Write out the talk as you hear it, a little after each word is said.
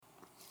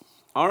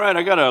All right,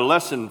 I got a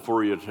lesson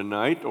for you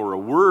tonight, or a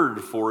word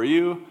for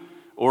you,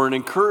 or an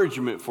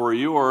encouragement for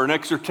you, or an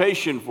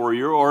exhortation for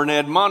you, or an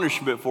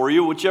admonishment for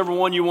you, whichever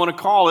one you want to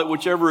call it,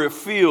 whichever it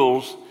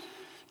feels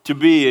to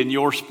be in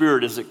your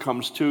spirit as it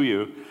comes to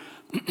you.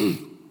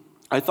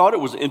 I thought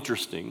it was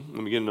interesting.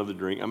 Let me get another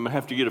drink. I'm going to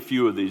have to get a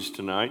few of these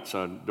tonight,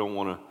 so I don't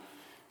want to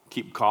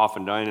keep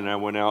coughing, dying. And I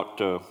went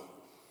out a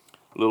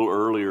little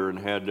earlier and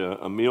had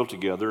a meal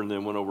together, and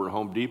then went over to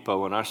Home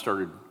Depot, and I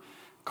started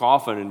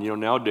coughing. And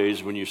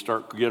nowadays when you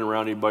start getting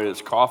around anybody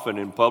that's coughing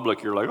in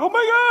public, you're like, oh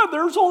my God,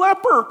 there's a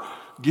leper.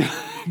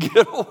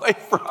 Get away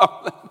from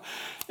them.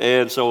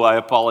 And so I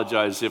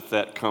apologize if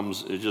that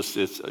comes. It's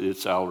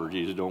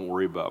allergies. Don't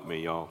worry about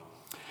me, y'all.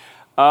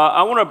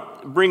 I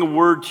want to bring a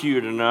word to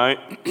you tonight.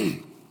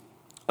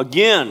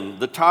 Again,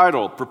 the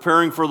title,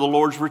 Preparing for the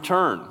Lord's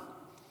Return.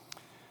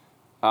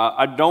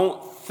 I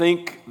don't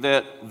think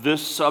that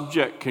this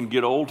subject can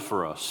get old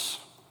for us.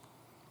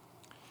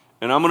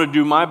 And I'm going to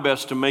do my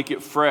best to make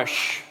it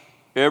fresh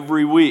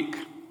every week.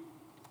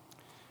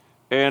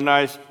 And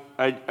I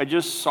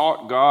just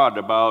sought God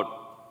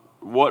about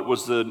what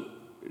was the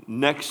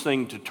next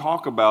thing to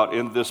talk about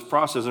in this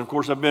process. And of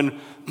course, I've been,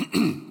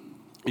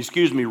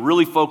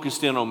 really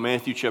focused in on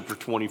Matthew chapter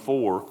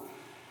 24.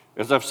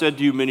 As I've said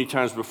to you many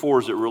times before,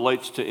 as it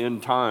relates to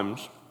end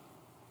times,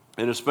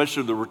 and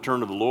especially the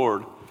return of the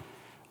Lord,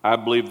 I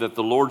believe that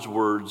the Lord's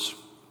words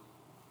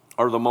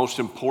are the most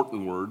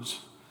important words,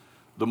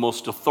 the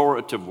most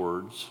authoritative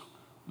words,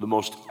 the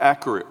most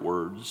accurate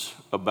words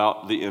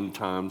about the end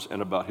times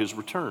and about his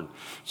return.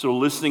 So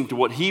listening to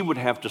what he would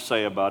have to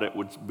say about it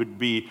would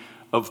be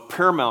of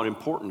paramount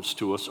importance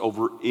to us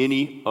over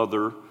any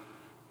other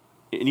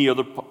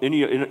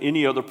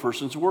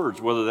person's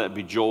words, whether that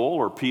be Joel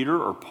or Peter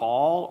or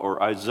Paul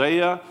or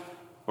Isaiah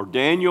or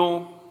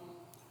Daniel,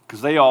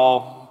 because they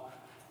all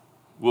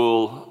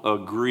will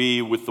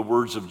agree with the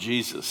words of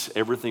Jesus.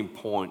 Everything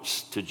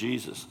points to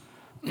Jesus.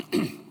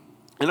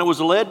 And I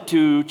was led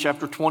to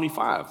chapter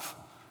 25.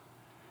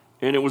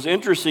 And it was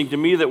interesting to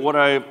me that what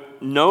I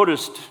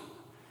noticed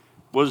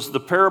was the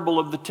parable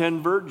of the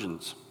 10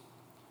 virgins.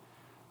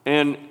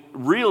 And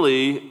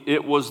really,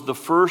 it was the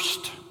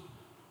first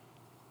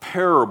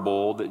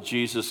parable that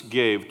Jesus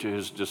gave to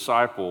his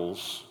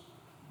disciples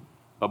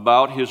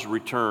about his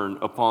return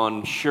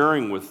upon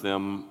sharing with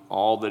them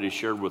all that he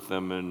shared with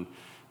them in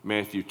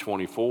Matthew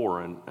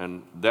 24.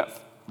 And that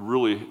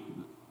really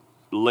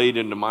laid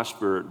into my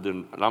spirit,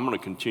 then I'm going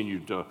to continue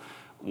to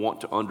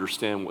want to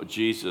understand what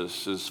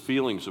Jesus'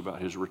 feelings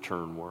about his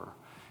return were.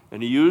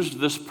 And he used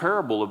this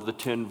parable of the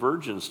 10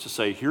 virgins to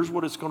say, here's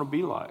what it's going to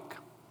be like.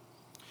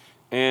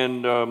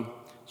 And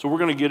so we're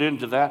going to get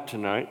into that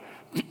tonight.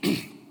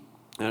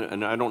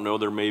 And I don't know,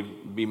 there may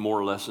be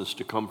more lessons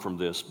to come from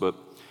this, but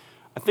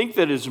I think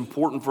that it's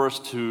important for us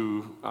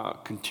to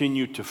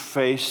continue to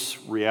face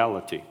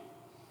reality,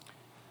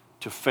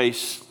 to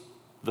face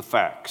the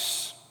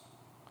facts.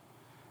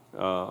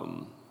 I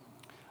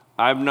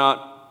am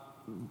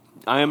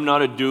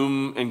not a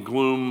doom and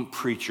gloom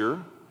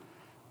preacher,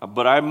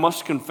 but I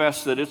must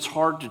confess that it's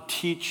hard to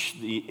teach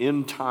the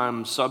end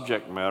time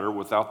subject matter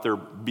without there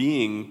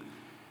being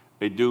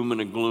a doom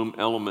and a gloom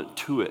element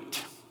to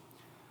it.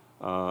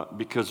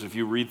 Because if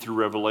you read through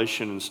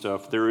Revelation and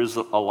stuff, there is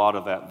a lot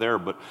of that there.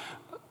 But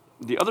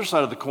the other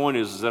side of the coin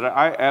is that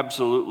I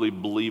absolutely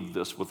believe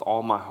this with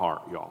all my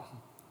heart, y'all.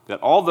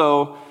 That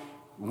although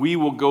we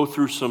will go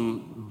through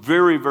some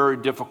very, very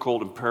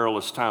difficult and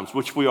perilous times,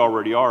 which we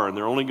already are, and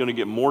they're only going to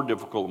get more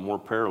difficult and more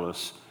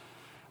perilous.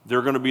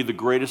 They're going to be the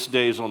greatest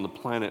days on the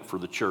planet for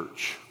the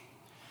church,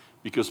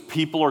 because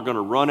people are going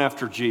to run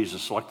after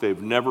Jesus like they've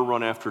never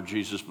run after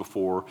Jesus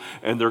before,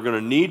 and they're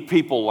going to need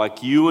people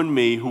like you and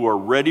me who are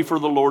ready for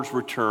the Lord's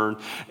return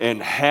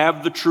and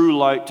have the true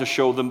light to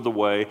show them the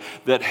way,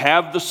 that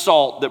have the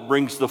salt that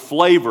brings the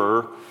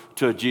flavor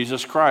to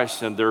Jesus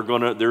Christ. And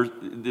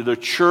the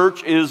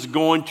church is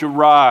going to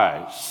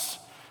rise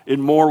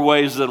in more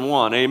ways than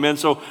one. Amen.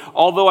 So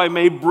although I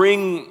may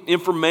bring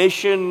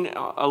information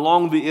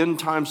along the end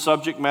time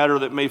subject matter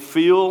that may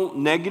feel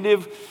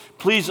negative,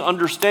 please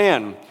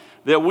understand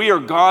that we are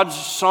God's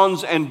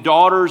sons and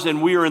daughters,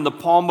 and we are in the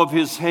palm of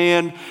his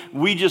hand.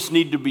 We just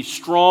need to be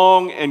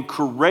strong and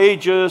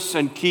courageous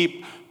and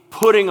keep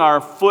putting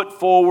our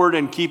foot forward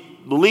and keep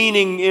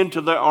leaning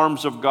into the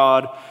arms of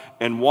God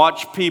and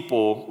watch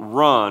people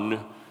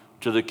run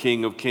to the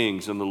King of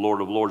Kings and the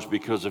Lord of Lords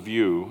because of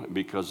you,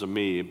 because of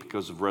me,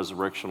 because of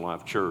Resurrection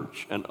Life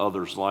Church and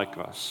others like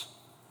us.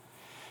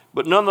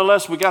 But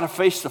nonetheless, we got to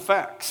face the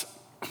facts.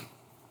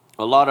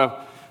 A lot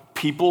of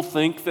people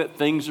think that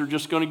things are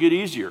just going to get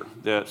easier,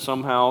 that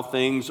somehow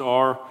things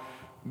are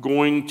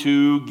going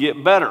to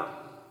get better.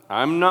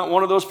 I'm not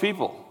one of those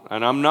people,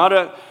 and I'm not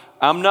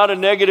a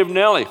negative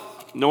Nelly.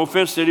 No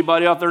offense to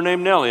anybody out there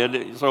named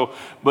Nelly.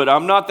 But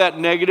I'm not that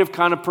negative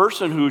kind of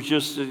person who's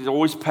just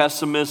always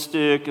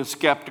pessimistic and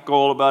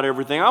skeptical about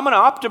everything. I'm an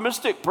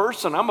optimistic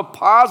person. I'm a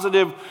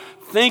positive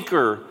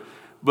thinker.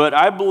 But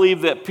I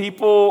believe that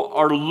people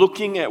are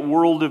looking at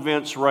world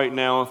events right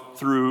now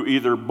through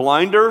either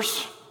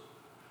blinders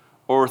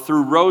or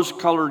through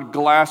rose-colored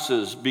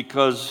glasses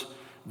because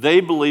they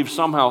believe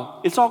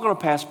somehow it's all going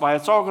to pass by,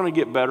 it's all going to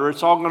get better,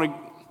 it's all going to...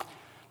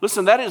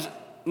 Listen, that is,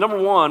 number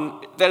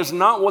one, that is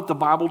not what the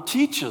Bible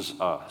teaches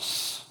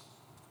us.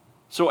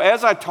 So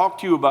as I talk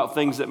to you about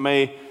things that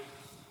may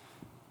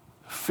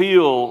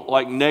feel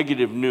like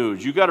negative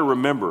news, you got to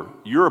remember,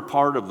 you're a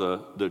part of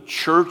the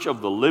church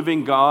of the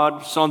living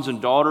God, sons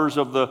and daughters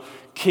of the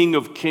King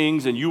of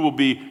Kings, and you will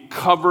be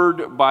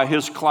covered by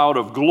his cloud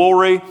of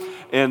glory,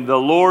 and the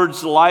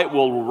Lord's light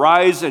will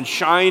rise and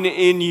shine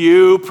in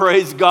you,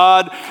 praise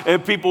God,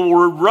 and people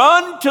will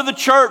run to the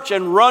church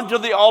and run to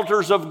the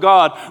altars of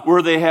God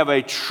where they have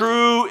a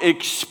true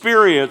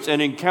experience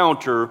and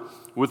encounter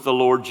with the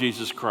Lord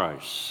Jesus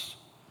Christ.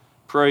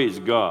 Praise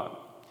God.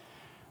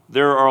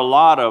 There are a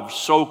lot of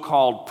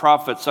so-called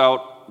prophets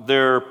out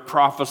there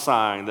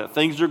prophesying that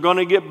things are going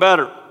to get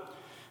better.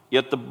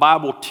 Yet the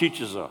Bible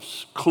teaches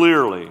us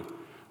clearly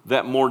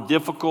that more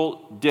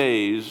difficult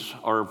days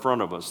are in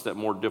front of us, that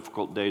more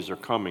difficult days are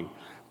coming.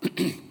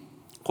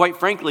 Quite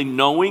frankly,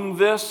 knowing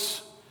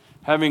this,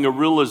 having a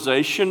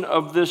realization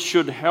of this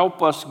should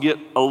help us get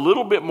a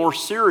little bit more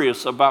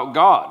serious about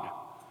God.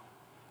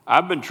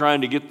 I've been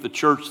trying to get the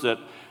church that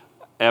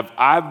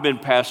I've been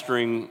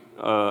pastoring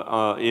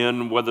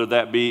in, whether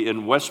that be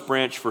in West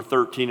Branch for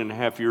 13 and a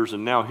half years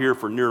and now here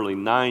for nearly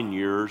 9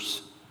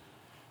 years,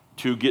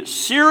 to get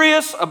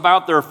serious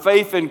about their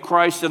faith in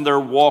Christ and their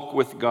walk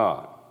with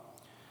God.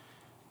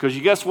 Because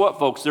you guess what,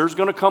 folks? There's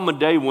going to come a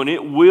day when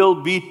it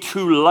will be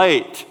too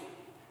late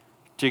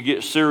to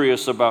get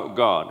serious about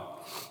God.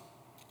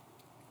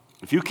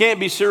 If you can't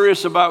be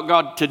serious about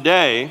God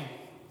today,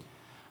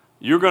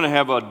 you're going to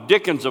have a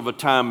dickens of a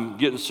time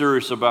getting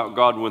serious about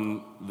God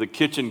when the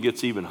kitchen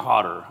gets even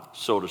hotter,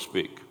 so to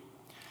speak.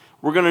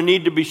 We're going to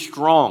need to be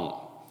strong.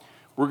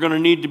 We're going to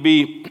need to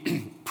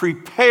be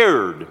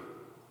prepared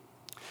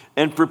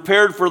and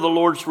prepared for the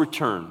Lord's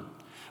return.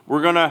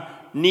 We're going to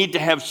need to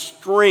have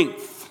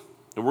strength,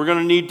 and we're going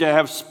to need to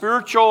have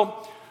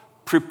spiritual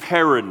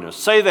preparedness.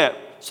 Say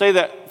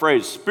that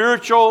phrase,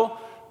 spiritual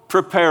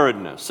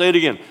preparedness. Say it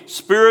again,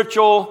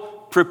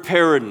 spiritual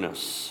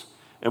preparedness.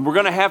 And we're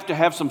going to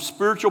have some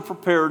spiritual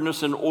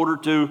preparedness in order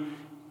to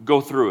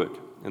go through it.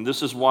 And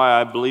this is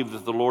why I believe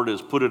that the Lord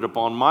has put it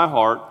upon my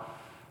heart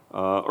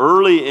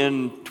early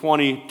in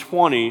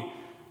 2020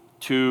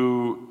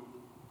 to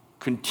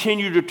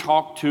continue to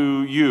talk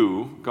to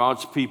you,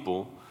 God's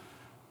people,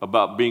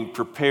 about being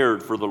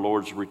prepared for the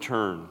Lord's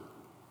return.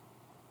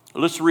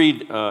 Let's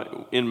read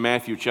in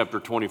Matthew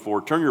chapter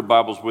 24. Turn your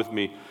Bibles with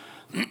me,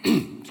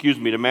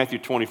 to Matthew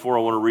 24.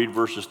 I want to read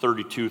verses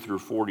 32 through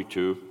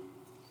 42.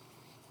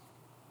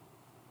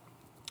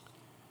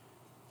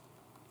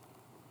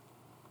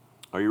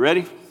 Are you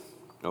ready?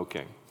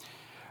 Okay.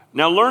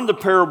 Now learn the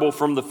parable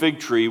from the fig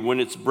tree. When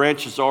its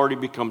branch has already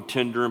become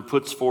tender and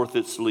puts forth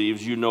its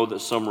leaves, you know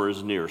that summer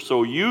is near.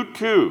 So you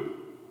too,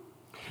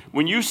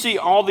 when you see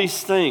all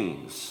these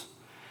things,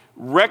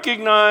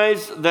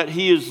 recognize that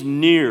he is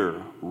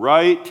near,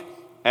 right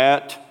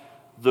at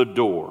the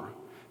door.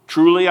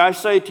 Truly I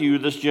say to you,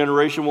 this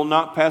generation will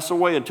not pass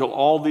away until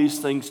all these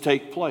things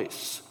take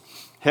place.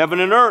 Heaven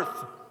and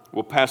earth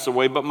will pass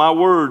away, but my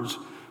words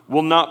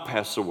will not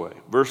pass away.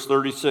 Verse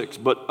 36,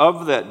 but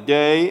of that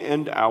day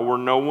and hour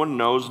no one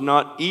knows,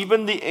 not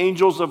even the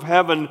angels of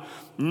heaven,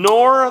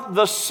 nor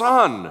the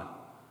Son,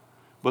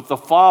 but the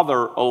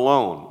Father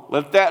alone.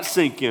 Let that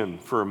sink in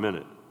for a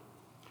minute.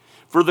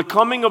 For the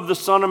coming of the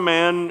Son of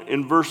Man,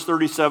 in verse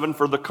 37,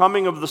 for the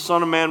coming of the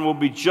Son of Man will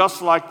be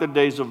just like the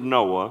days of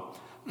Noah.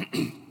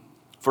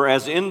 For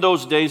as in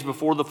those days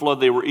before the flood,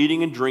 they were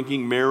eating and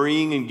drinking,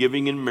 marrying and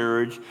giving in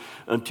marriage,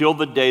 until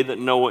the day that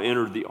Noah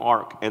entered the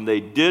ark. And they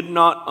did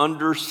not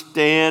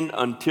understand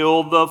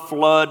until the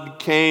flood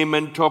came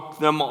and took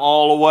them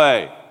all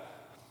away.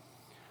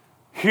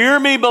 Hear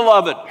me,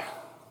 beloved.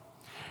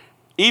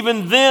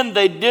 Even then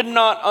they did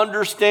not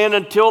understand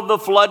until the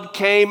flood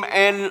came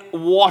and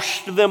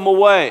washed them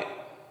away.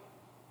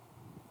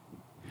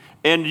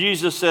 And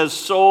Jesus says,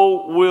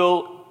 so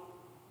will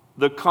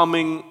the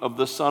coming of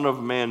the Son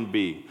of Man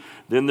be.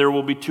 Then there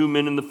will be 2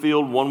 men in the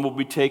field, one will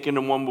be taken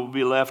and one will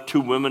be left. 2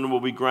 women will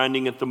be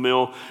grinding at the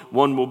mill,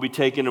 one will be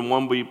taken and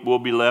one will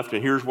be left.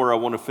 And here's where I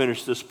want to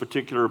finish this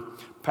particular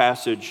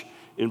passage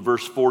in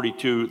verse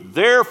 42.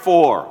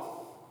 Therefore,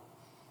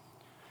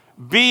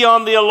 be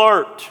on the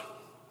alert,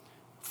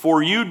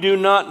 for you do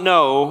not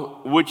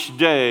know which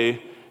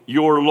day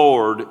your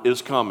Lord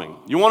is coming.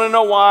 You want to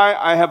know why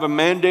I have a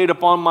mandate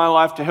upon my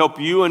life to help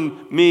you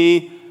and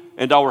me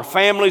and our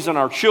families and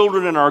our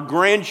children and our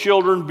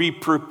grandchildren be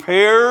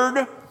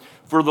prepared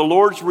for the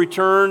Lord's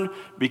return?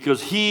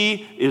 Because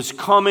he is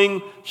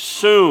coming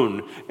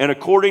soon. And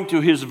according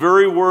to his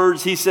very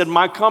words, he said,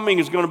 my coming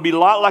is going to be a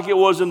lot like it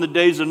was in the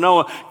days of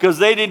Noah, because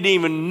they didn't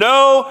even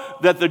know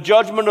that the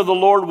judgment of the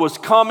Lord was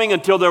coming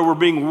until they were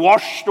being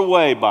washed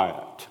away by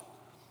it.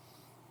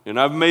 And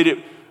I've made it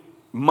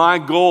my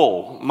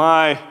goal,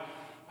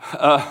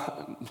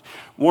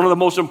 one of the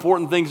most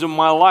important things in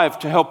my life,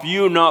 to help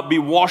you not be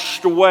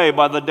washed away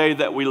by the day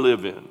that we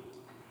live in.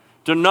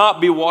 To not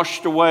be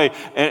washed away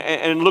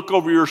and look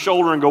over your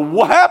shoulder and go,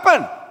 what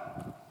happened?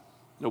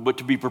 No, but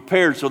to be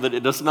prepared so that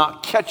it does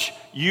not catch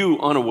you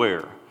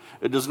unaware.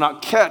 It does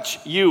not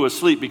catch you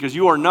asleep, because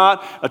you are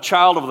not a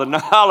child of the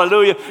night.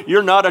 Hallelujah.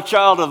 You're not a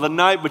child of the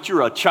night, but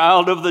you're a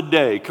child of the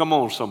day. Come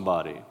on,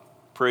 somebody.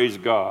 Praise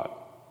God.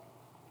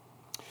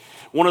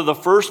 One of the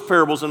first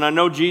parables, and I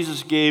know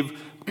Jesus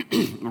gave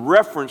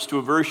reference to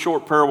a very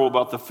short parable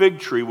about the fig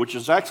tree, which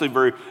is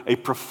actually a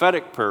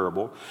prophetic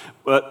parable.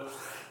 But,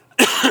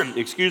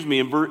 excuse me,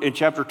 in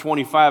chapter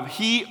 25,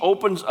 he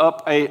opens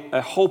up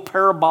a whole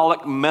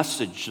parabolic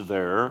message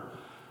there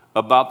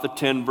about the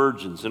 10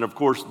 virgins. And of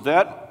course,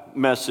 that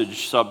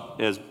message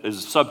is a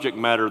subject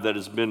matter that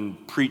has been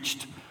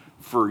preached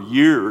for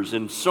years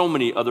in so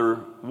many other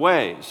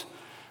ways.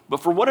 But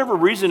for whatever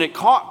reason, it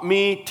caught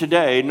me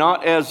today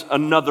not as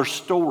another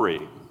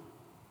story.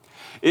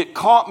 It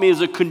caught me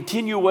as a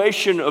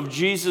continuation of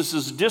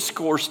Jesus'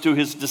 discourse to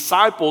his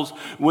disciples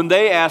when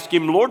they asked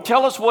him, Lord,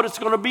 tell us what it's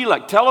going to be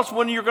like. Tell us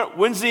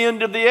when's the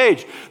end of the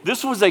age.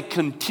 This was a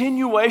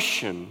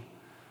continuation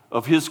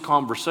of his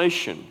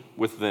conversation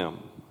with them,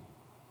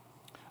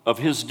 of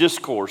his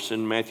discourse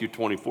in Matthew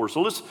 24.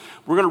 So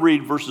we're going to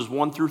read verses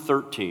 1 through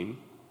 13.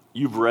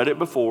 You've read it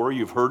before.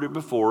 You've heard it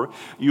before.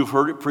 You've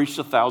heard it preached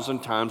 1,000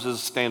 times as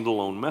a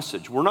standalone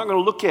message. We're not going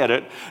to look at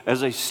it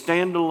as a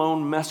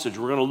standalone message.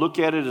 We're going to look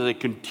at it as a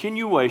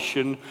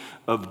continuation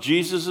of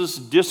Jesus'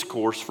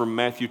 discourse from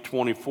Matthew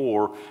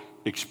 24,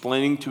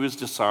 explaining to his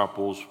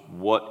disciples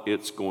what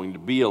it's going to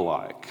be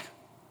like.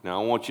 Now,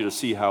 I want you to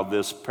see how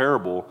this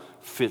parable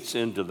fits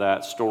into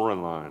that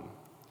storyline.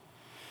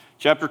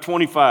 Chapter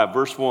 25,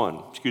 verse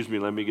 1. Excuse me,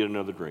 let me get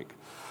another drink.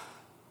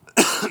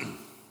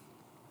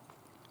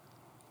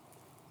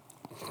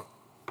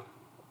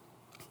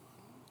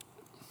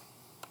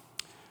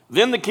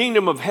 Then the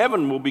kingdom of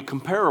heaven will be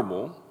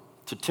comparable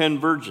to 10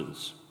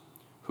 virgins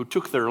who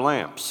took their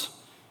lamps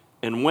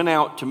and went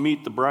out to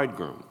meet the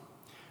bridegroom.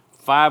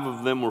 5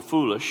 of them were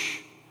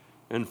foolish,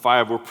 and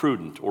 5 were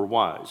prudent or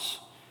wise.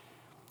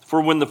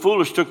 For when the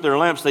foolish took their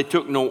lamps, they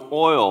took no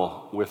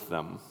oil with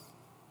them.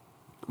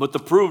 But the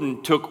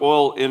prudent took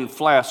oil in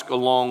flask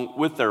along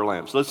with their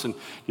lamps. Listen,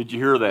 did you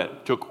hear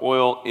that? Took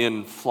oil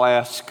in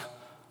flask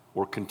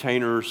or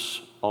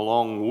containers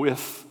along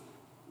with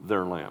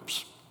their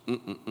lamps.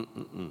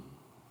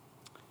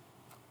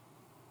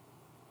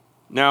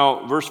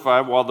 Now, verse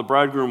 5, while the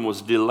bridegroom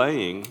was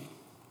delaying,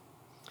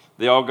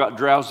 they all got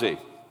drowsy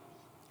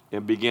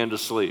and began to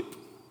sleep.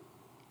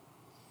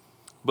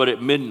 But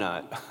at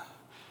midnight,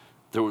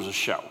 there was a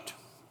shout.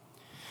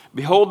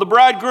 Behold, the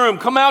bridegroom,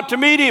 come out to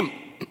meet him.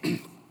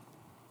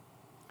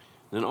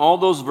 Then all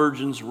those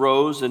virgins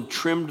rose and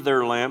trimmed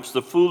their lamps.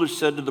 The foolish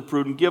said to the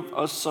prudent, give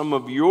us some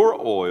of your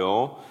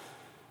oil.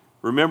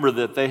 Remember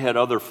that they had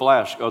other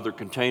flasks, other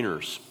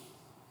containers.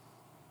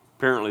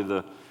 Apparently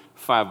the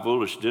 5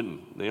 foolish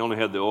didn't. They only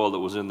had the oil that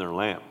was in their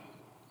lamp.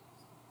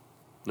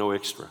 No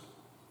extra.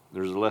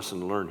 There's a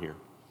lesson to learn here.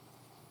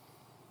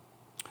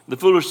 The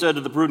foolish said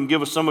to the prudent,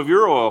 give us some of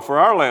your oil, for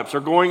our lamps are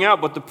going out.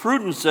 But the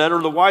prudent said,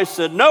 or the wise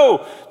said,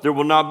 no, there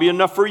will not be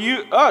enough for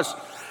us.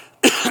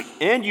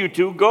 And you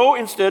two, go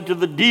instead to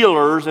the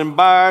dealers and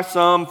buy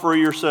some for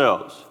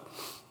yourselves.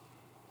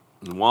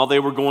 And while they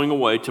were going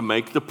away to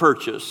make the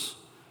purchase,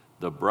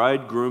 the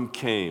bridegroom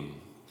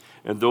came.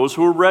 And those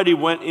who were ready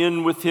went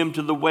in with him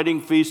to the wedding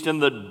feast,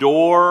 and the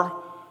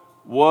door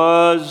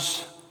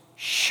was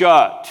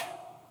shut.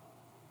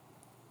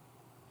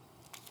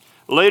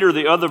 Later,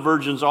 the other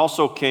virgins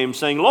also came,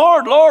 saying,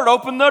 Lord, Lord,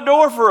 open the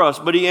door for us.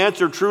 But he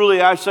answered, truly,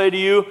 I say to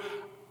you,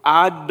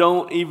 I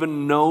don't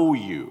even know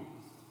you.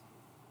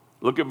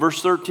 Look at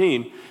verse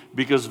 13,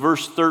 because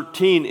verse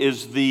 13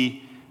 is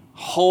the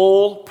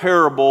whole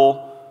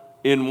parable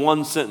in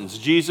one sentence.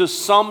 Jesus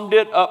summed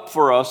it up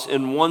for us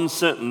in one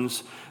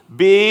sentence.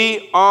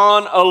 Be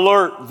on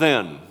alert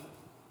then,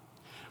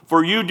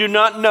 for you do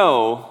not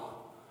know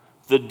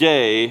the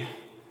day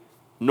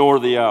nor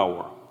the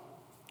hour.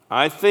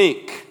 I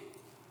think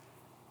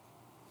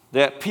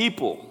that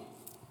people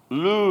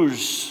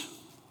lose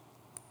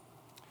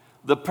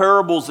the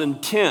parable's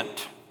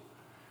intent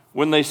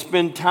when they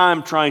spend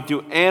time trying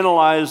to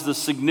analyze the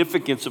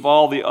significance of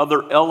all the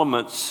other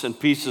elements and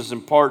pieces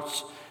and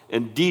parts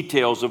and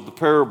details of the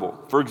parable.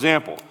 For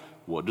example,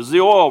 what does the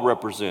oil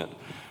represent?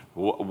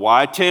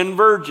 Why 10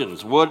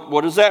 virgins?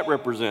 What does that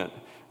represent?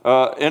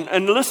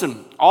 And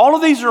listen, all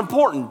of these are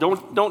important.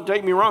 Don't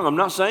take me wrong. I'm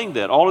not saying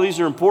that. All of these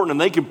are important,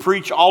 and they can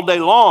preach all day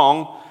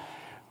long,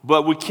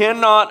 but we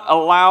cannot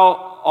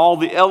allow all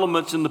the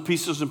elements and the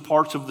pieces and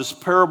parts of this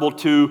parable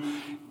to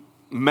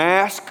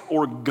mask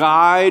or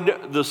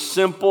guide the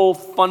simple,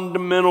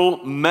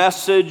 fundamental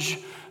message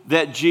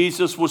that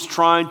Jesus was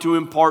trying to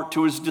impart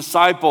to his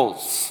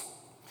disciples.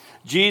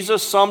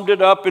 Jesus summed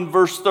it up in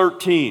verse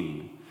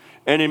 13.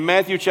 And in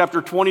Matthew chapter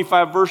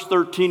 25, verse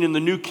 13, in the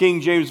New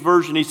King James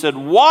Version, he said,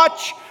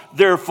 watch,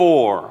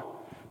 therefore,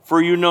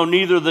 for you know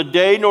neither the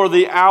day nor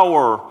the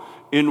hour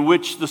in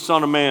which the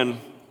Son of Man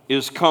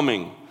is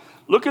coming.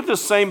 Look at the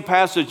same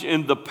passage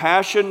in the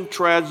Passion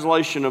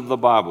Translation of the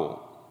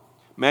Bible.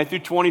 Matthew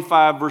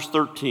 25, verse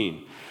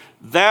 13.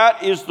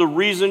 That is the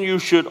reason you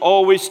should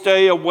always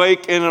stay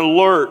awake and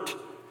alert,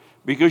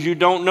 because you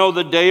don't know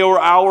the day or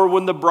hour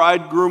when the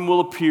bridegroom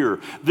will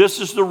appear.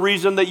 This is the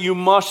reason that you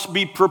must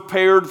be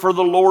prepared for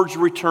the Lord's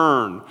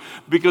return.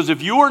 Because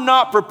if you are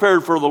not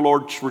prepared for the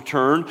Lord's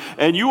return,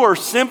 and you are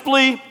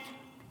simply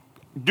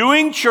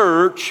doing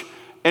church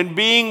and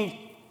being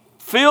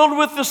filled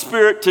with the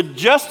Spirit to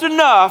just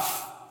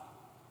enough,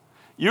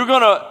 you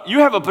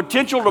have a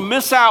potential to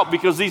miss out,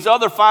 because these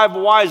other 5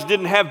 wise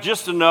didn't have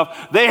just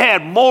enough. They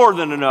had more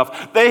than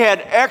enough. They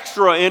had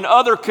extra in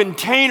other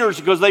containers,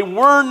 because they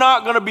were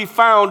not going to be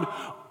found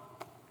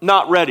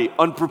not ready,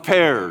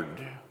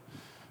 unprepared.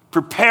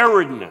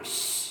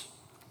 Preparedness.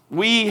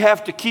 We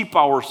have to keep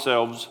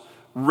ourselves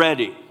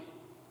ready.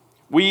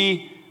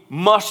 We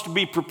must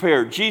be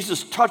prepared.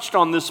 Jesus touched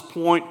on this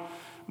point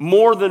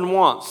more than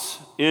once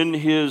in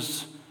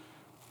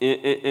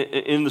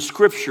the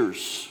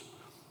scriptures,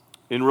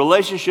 in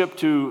relationship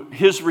to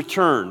his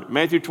return.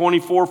 Matthew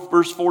 24,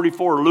 verse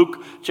 44,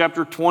 Luke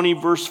chapter 20,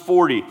 verse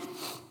 40,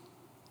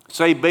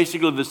 say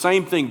basically the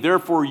same thing.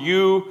 Therefore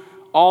you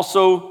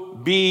also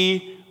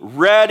be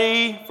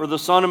ready, for the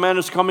Son of Man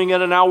is coming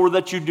at an hour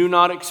that you do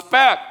not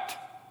expect.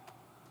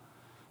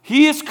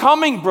 He is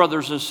coming,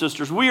 brothers and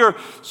sisters. We are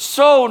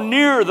so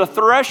near the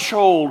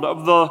threshold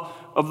of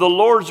the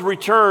Lord's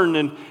return,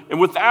 and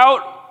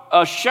without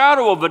a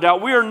shadow of a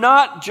doubt, we are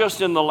not just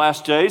in the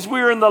last days,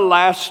 we are in the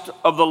last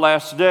of the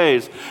last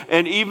days.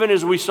 And even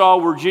as we saw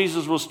where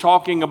Jesus was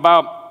talking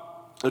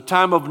about the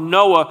time of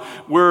Noah,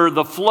 where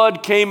the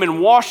flood came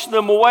and washed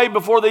them away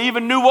before they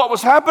even knew what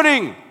was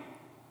happening.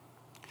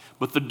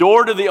 But the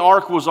door to the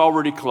ark was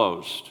already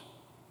closed,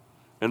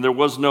 and there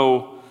was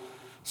no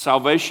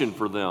salvation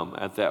for them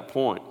at that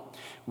point.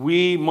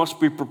 We must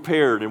be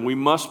prepared, and we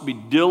must be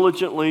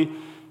diligently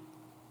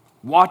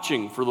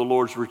watching for the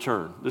Lord's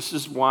return. This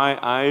is why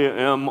I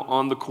am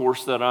on the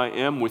course that I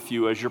am with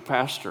you as your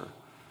pastor.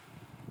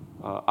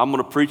 I'm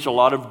going to preach a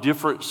lot of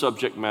different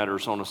subject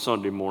matters on a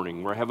Sunday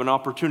morning, where I have an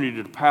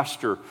opportunity to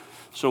pastor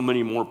so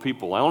many more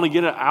people. I only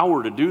get an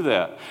hour to do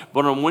that.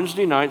 But on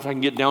Wednesday nights, I can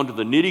get down to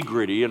the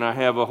nitty-gritty, and I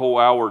have a whole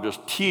hour to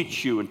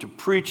teach you and to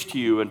preach to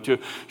you and to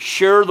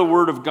share the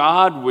Word of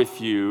God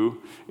with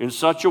you in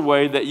such a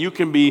way that you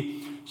can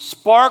be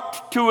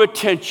sparked to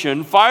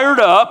attention, fired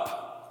up,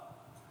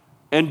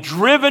 and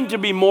driven to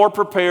be more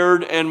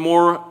prepared and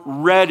more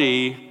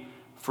ready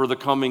for the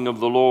coming of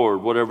the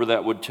Lord, whatever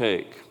that would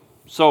take.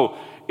 So,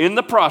 in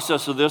the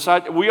process of this,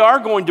 we are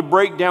going to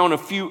break down a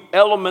few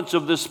elements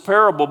of this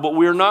parable, but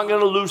we are not going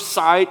to lose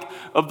sight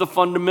of the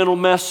fundamental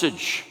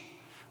message,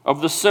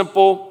 of the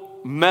simple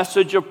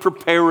message of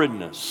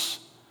preparedness.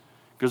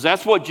 Because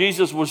that's what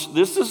Jesus was.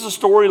 This is the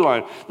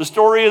storyline. The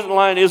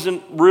storyline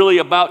isn't really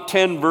about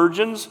 10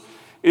 virgins.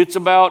 It's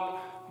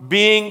about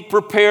being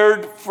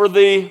prepared for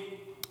the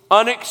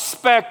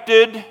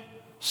unexpected,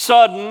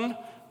 sudden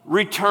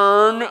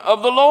return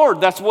of the Lord.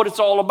 That's what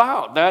it's all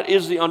about. That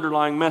is the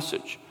underlying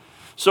message.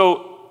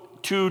 So,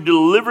 to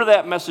deliver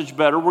that message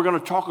better, we're going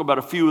to talk about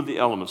a few of the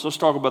elements. Let's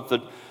talk about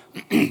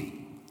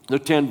the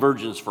 10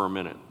 virgins for a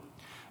minute.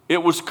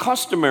 It was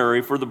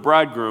customary for the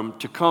bridegroom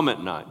to come at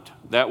night.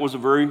 That was a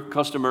very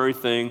customary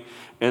thing,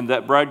 and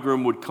that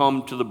bridegroom would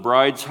come to the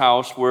bride's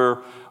house, where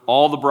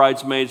all the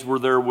bridesmaids were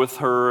there with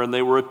her, and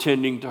they were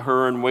attending to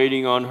her and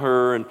waiting on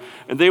her, and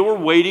they were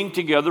waiting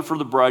together for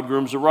the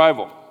bridegroom's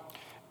arrival.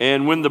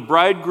 And when the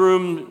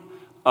bridegroom,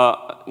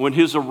 when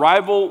his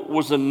arrival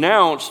was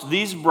announced,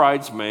 these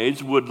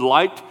bridesmaids would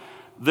light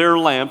their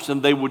lamps,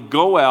 and they would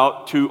go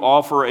out to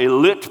offer a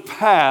lit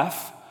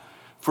path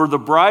for the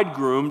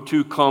bridegroom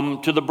to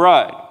come to the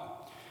bride.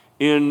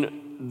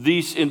 In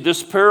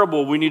this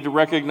parable, we need to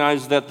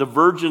recognize that the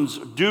virgins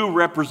do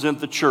represent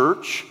the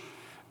church,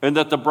 and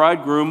that the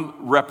bridegroom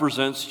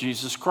represents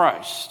Jesus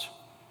Christ.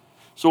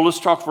 So let's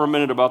talk for a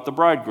minute about the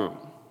bridegroom,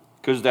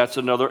 because that's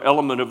another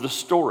element of the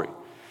story.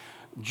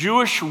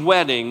 Jewish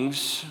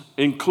weddings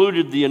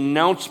included the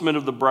announcement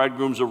of the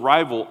bridegroom's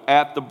arrival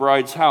at the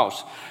bride's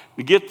house.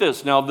 You get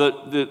this. Now,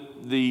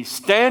 the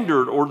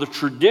standard or the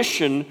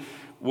tradition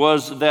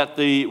was that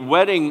the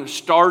wedding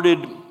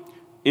started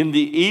in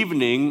the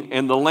evening,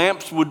 and the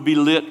lamps would be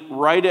lit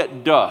right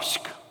at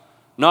dusk.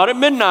 Not at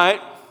midnight,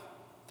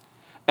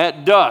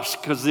 at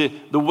dusk, because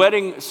the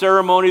wedding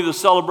ceremony, the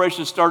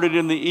celebration started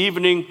in the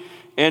evening.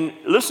 And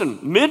listen,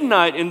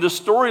 midnight in the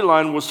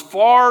storyline was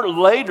far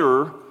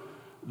later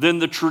than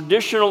the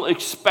traditional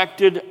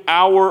expected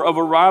hour of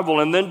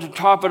arrival. And then to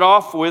top it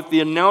off with,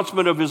 the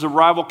announcement of his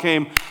arrival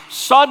came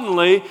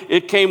suddenly,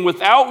 it came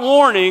without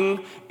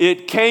warning,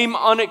 it came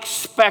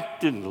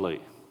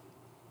unexpectedly.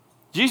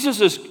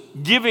 Jesus is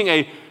giving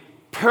a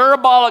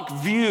parabolic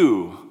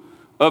view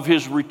of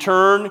his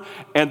return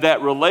and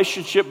that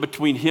relationship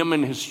between him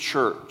and his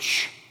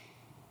church.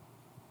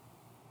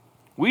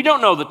 We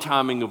don't know the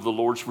timing of the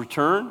Lord's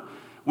return.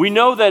 We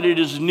know that it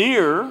is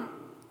near,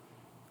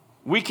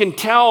 We can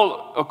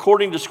tell,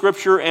 according to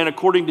Scripture and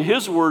according to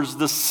His words,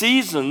 the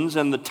seasons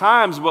and the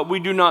times, but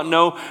we do not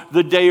know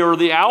the day or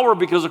the hour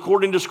because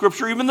according to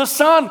Scripture, even the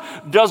Son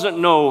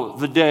doesn't know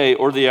the day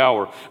or the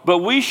hour. But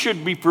we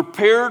should be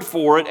prepared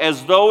for it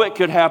as though it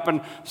could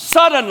happen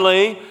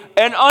suddenly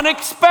and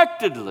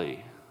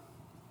unexpectedly.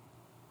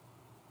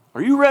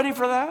 Are you ready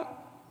for that?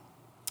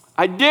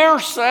 I dare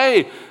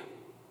say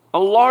a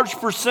large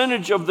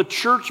percentage of the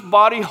church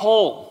body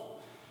whole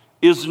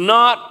is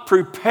not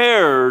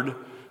prepared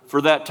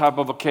for that type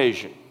of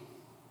occasion.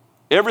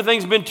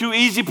 Everything's been too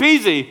easy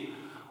peasy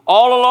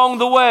all along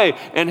the way.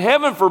 And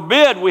heaven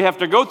forbid we have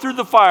to go through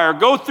the fire,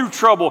 go through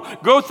trouble,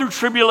 go through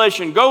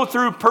tribulation, go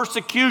through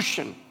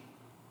persecution.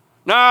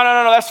 No,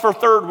 that's for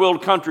third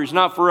world countries,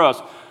 not for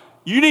us.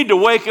 You need to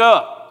wake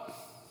up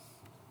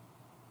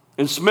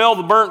and smell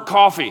the burnt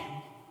coffee.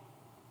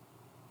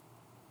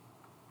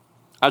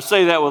 I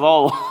say that with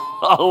all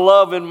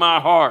love in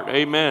my heart.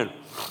 Amen.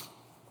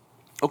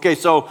 Okay,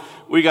 so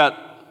we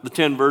got the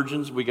 10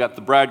 virgins, we got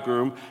the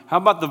bridegroom. How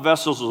about the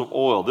vessels of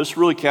oil? This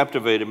really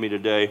captivated me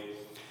today.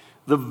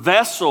 The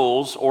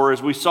vessels, or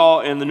as we saw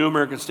in the New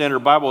American Standard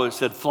Bible, it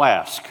said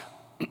flask.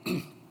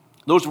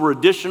 Those were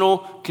additional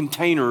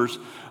containers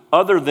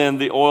other than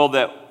the oil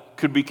that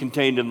could be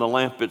contained in the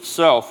lamp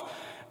itself.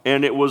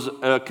 And it was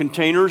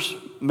containers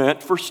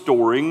meant for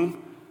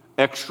storing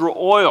extra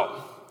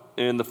oil.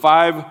 And the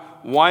 5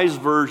 wise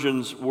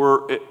virgins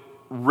were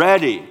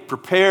ready,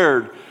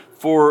 prepared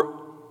for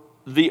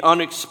the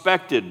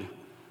unexpected,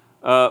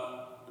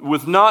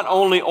 with not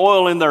only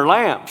oil in their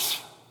lamps,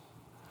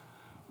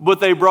 but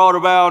they brought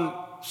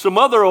about some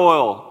other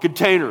oil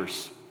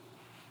containers.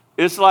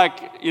 It's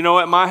like,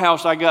 at my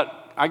house, I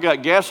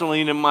got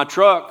gasoline in my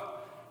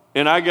truck,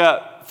 and I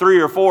got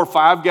 3 or 4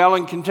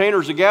 5-gallon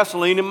containers of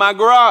gasoline in my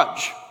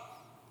garage.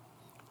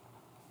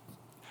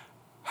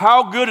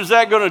 How good is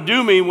that going to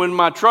do me when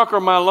my truck or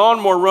my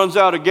lawnmower runs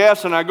out of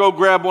gas and I go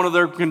grab one of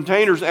their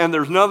containers and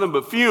there's nothing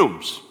but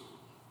fumes?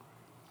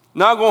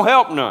 Not going to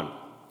help none.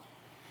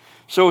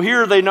 So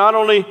here they not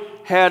only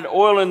had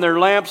oil in their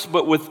lamps,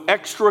 but with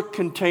extra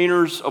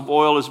containers of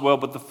oil as well.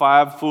 But the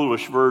 5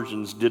 foolish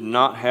virgins did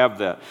not have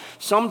that.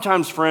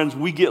 Sometimes, friends,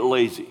 we get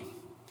lazy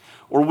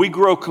or we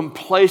grow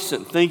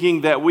complacent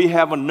thinking that we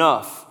have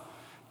enough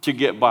to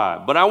get by.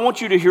 But I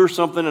want you to hear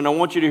something, and I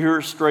want you to hear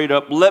it straight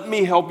up. Let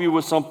me help you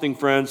with something,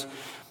 friends.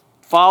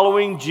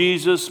 Following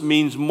Jesus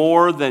means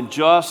more than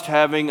just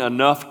having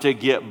enough to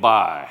get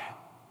by.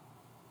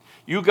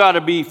 You got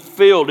to be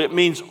filled. It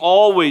means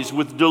always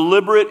with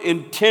deliberate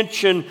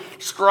intention,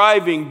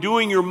 striving,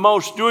 doing your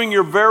most, doing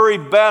your very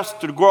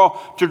best to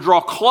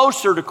draw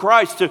closer to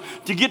Christ,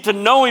 to get to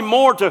know Him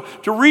more,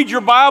 to read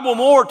your Bible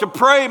more, to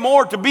pray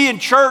more, to be in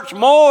church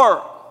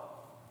more.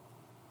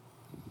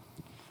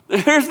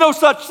 There's no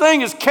such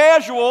thing as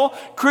casual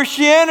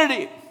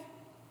Christianity.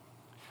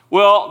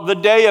 Well, the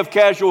day of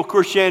casual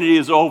Christianity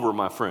is over,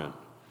 my friend.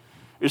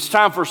 It's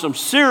time for some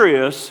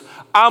serious,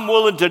 I'm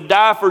willing to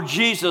die for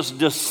Jesus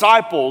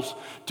disciples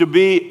to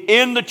be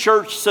in the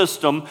church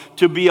system,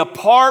 to be a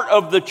part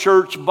of the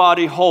church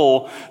body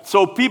whole,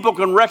 so people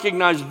can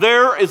recognize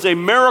there is a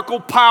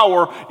miracle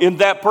power in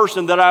that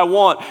person that I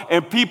want,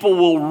 and people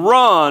will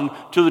run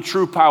to the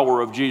true power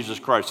of Jesus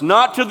Christ,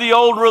 not to the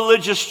old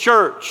religious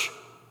church.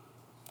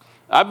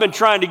 I've been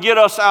trying to get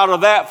us out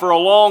of that for a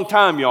long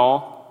time,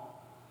 y'all.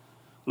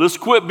 Let's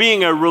quit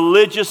being a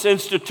religious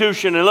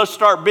institution and let's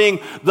start being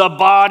the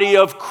body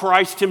of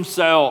Christ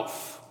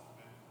Himself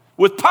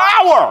with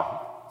power.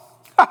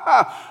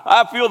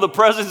 I feel the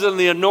presence and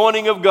the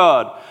anointing of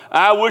God.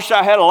 I wish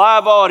I had a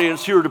live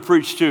audience here to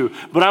preach to,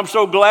 but I'm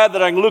so glad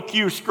that I can look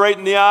you straight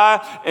in the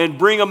eye and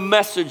bring a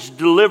message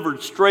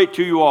delivered straight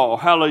to you all.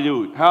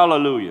 Hallelujah.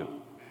 Hallelujah.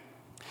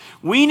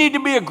 We need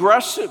to be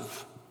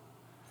aggressive.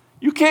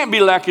 You can't be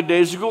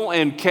lackadaisical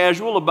and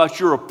casual about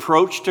your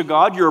approach to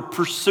God, your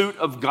pursuit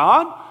of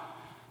God.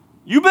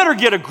 You better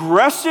get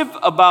aggressive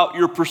about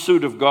your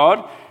pursuit of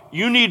God.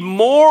 You need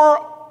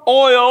more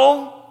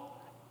oil.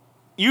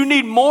 You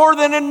need more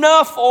than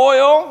enough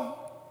oil.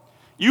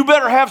 You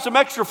better have some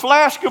extra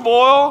flask of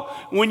oil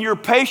when your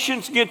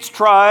patience gets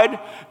tried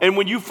and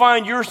when you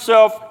find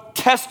yourself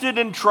tested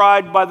and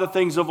tried by the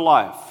things of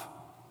life.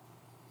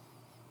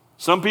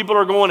 Some people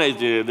are going,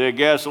 the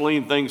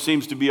gasoline thing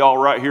seems to be all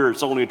right here.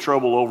 It's only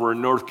trouble over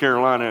in North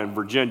Carolina and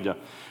Virginia.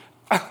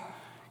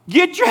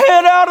 Get your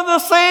head out of the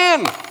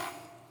sand.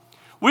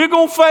 We're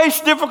going to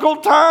face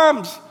difficult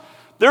times.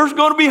 There's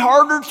going to be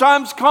harder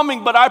times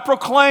coming, but I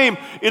proclaim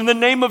in the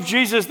name of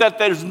Jesus that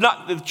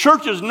the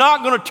church is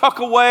not going to tuck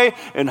away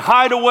and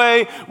hide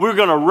away. We're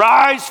going to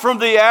rise from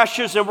the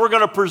ashes and we're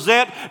going to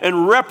present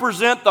and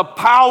represent the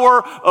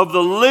power of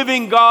the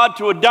living God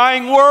to a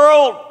dying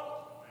world.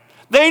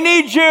 They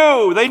need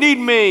you. They need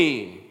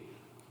me.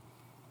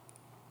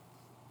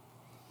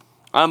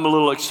 I'm a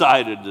little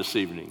excited this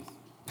evening.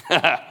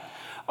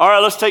 All right,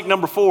 let's take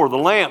number 4, the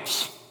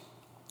lamps.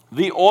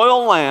 The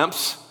oil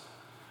lamps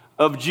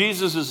of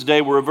Jesus'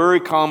 day were a very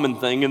common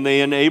thing, and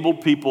they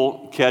enabled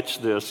people, catch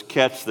this,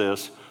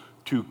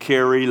 to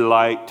carry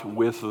light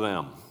with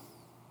them.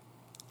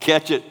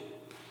 Catch it.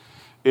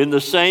 In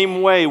the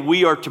same way,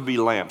 we are to be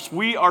lamps.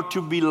 We are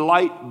to be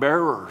light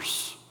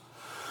bearers.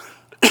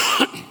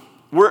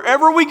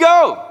 Wherever we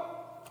go,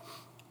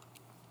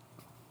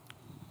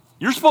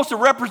 you're supposed to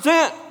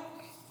represent.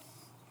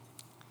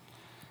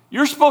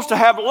 You're supposed to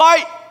have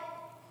light.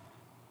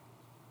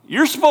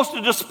 You're supposed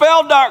to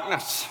dispel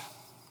darkness.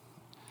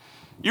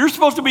 You're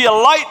supposed to be a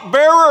light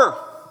bearer,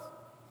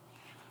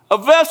 a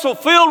vessel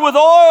filled with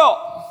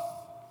oil,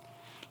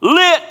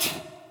 lit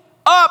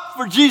up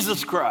for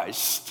Jesus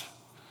Christ.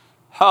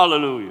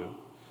 Hallelujah.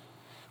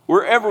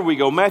 Wherever we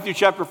go. Matthew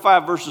chapter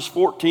 5, verses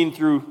 14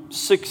 through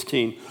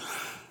 16.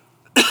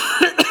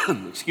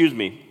 Excuse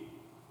me.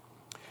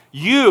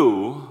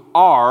 You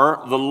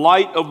are the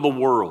light of the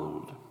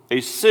world.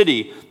 A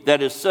city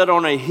that is set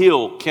on a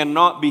hill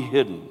cannot be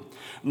hidden.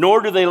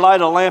 Nor do they light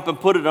a lamp and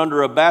put it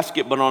under a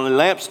basket, but on a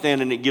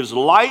lampstand, and it gives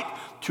light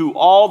to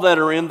all that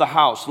are in the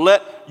house.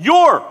 Let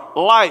your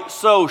light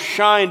so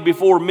shine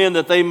before men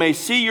that they may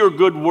see your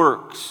good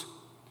works,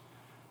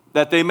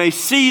 that they may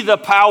see the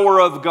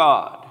power of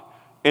God,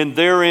 and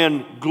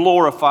therein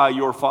glorify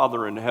your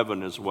Father in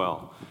heaven as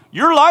well.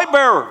 You're light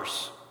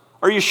bearers.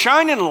 Are you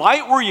shining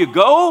light where you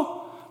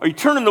go? Are you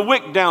turning the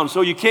wick down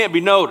so you can't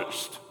be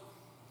noticed?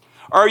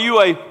 Are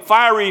you a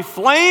fiery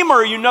flame,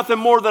 or are you nothing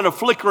more than a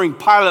flickering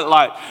pilot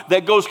light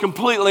that goes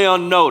completely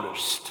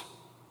unnoticed?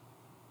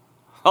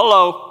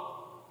 Hello.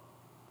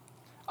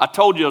 I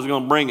told you I was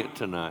going to bring it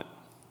tonight.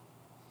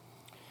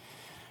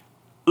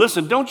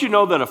 Listen, don't you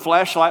know that a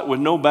flashlight with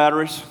no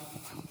batteries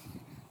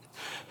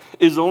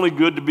is only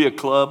good to be a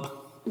club?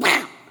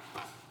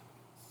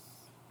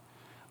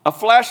 A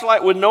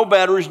flashlight with no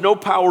batteries, no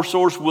power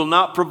source will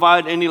not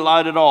provide any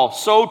light at all.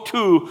 So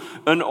too,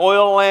 an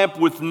oil lamp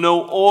with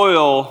no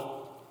oil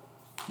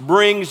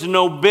brings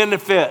no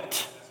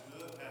benefit.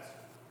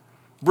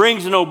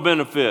 Brings no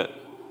benefit.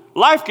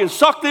 Life can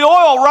suck the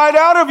oil right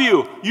out of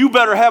you. You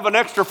better have an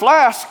extra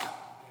flask.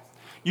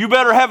 You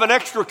better have an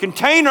extra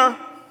container.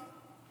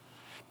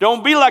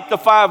 Don't be like the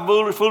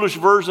 5 foolish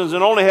virgins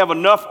and only have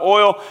enough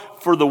oil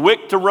for the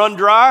wick to run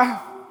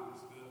dry.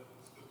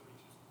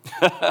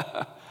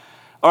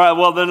 All right,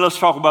 well then let's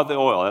talk about the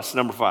oil. That's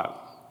number 5.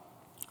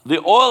 The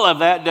oil of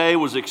that day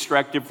was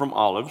extracted from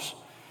olives,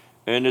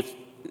 and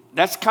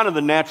that's kind of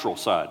the natural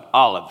side,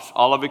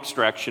 olive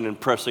extraction and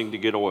pressing to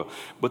get oil.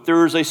 But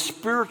there is a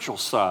spiritual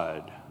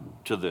side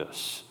to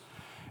this.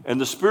 And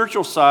the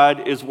spiritual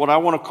side is what I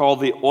want to call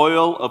the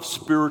oil of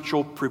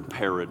spiritual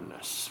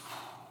preparedness.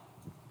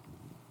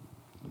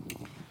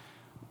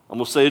 I'm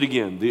going to say it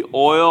again. The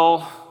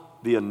oil,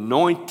 the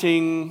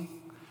anointing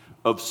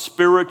of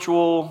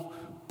spiritual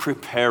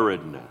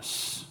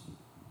preparedness.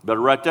 Better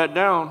write that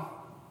down.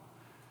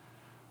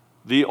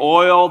 The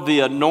oil,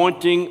 the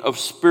anointing of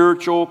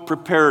spiritual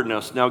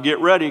preparedness. Now get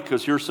ready,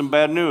 because here's some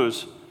bad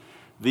news.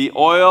 The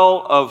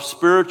oil of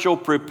spiritual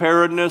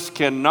preparedness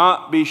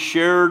cannot be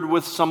shared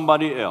with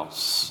somebody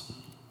else.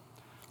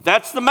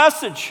 That's the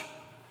message.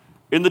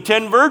 In the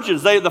 10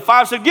 virgins, the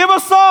 5 said, give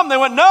us some. They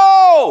went,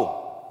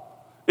 no,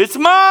 it's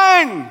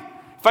mine.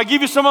 If I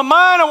give you some of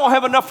mine, I won't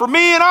have enough for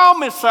me and I'll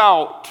miss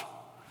out.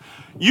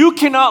 You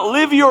cannot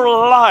live your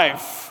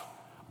life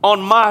on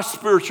my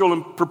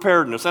spiritual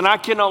preparedness, and I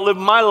cannot live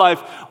my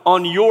life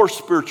on your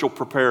spiritual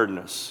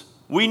preparedness.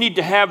 We need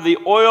to have the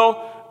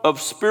oil of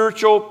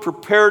spiritual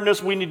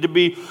preparedness. We need to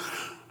be,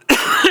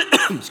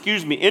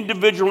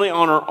 individually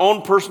on our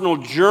own personal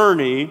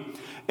journey,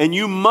 and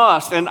you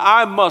must, and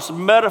I must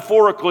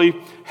metaphorically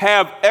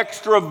have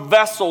extra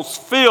vessels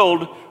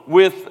filled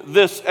with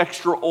this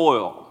extra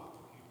oil.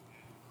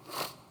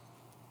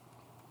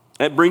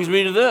 That brings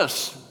me to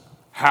this.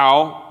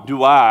 How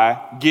do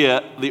I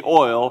get the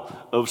oil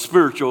of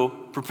spiritual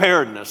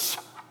preparedness?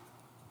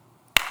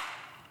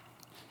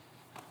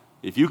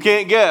 If you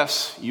can't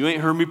guess, you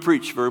ain't heard me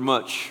preach very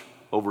much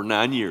over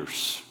 9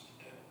 years.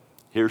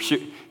 Here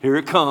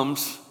it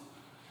comes.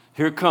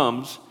 Here it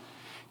comes.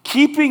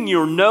 Keeping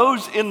your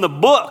nose in the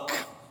book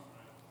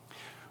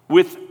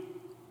with,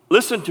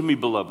 listen to me,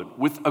 beloved,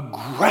 with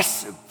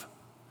aggressive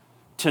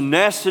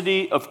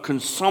tenacity of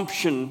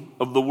consumption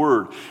of the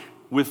word.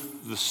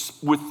 With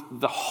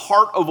the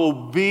heart of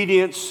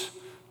obedience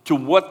to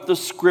what the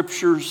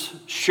scriptures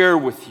share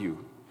with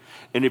you.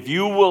 And if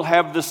you will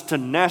have this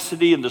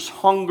tenacity and this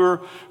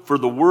hunger for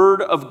the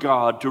word of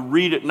God, to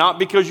read it, not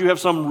because you have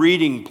some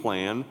reading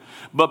plan,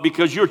 but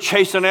because you're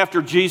chasing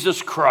after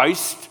Jesus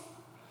Christ,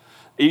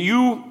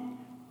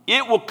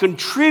 it will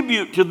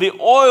contribute to the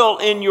oil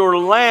in your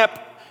lamp.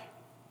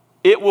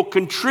 It will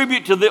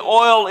contribute to the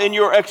oil in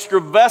your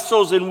extra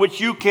vessels in which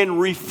you can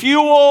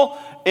refuel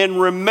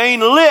and remain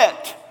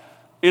lit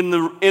in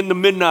the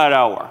midnight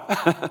hour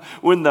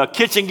when the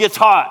kitchen gets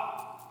hot.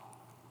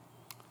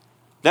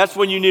 That's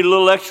when you need a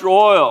little extra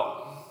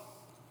oil.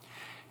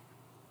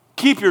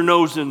 Keep your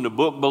nose in the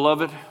book,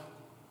 beloved.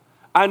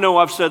 I know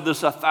I've said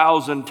this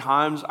 1,000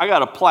 times. I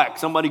got a plaque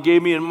somebody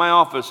gave me in my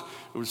office.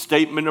 It was a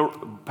statement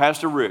of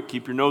Pastor Rick,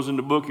 keep your nose in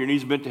the book, your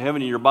knees bent to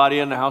heaven, and your body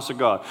in the house of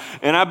God.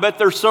 And I bet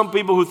there's some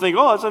people who think,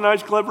 oh, that's a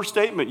nice, clever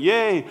statement.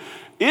 Yay.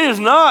 It is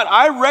not.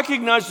 I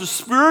recognize the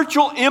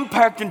spiritual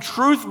impact and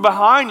truth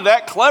behind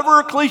that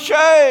clever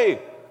cliche.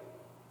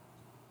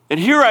 And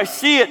here I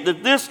see it,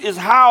 that this is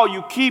how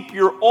you keep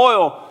your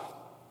oil,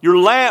 your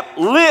lamp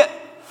lit,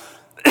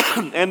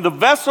 and the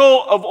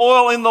vessel of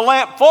oil in the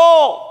lamp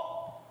full.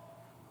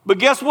 But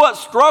guess what?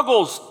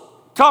 Struggles,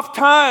 tough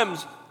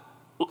times,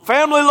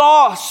 family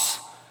loss,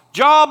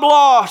 job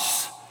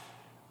loss,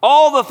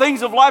 all the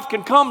things of life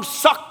can come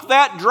suck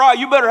that dry.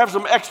 You better have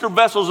some extra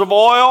vessels of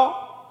oil.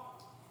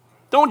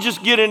 Don't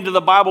just get into the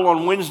Bible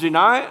on Wednesday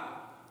night.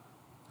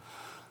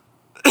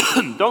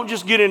 Don't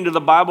just get into the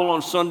Bible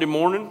on Sunday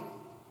morning.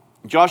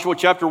 Joshua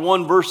chapter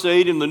 1, verse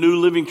 8 in the New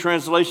Living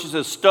Translation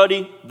says,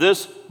 study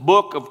this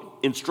book of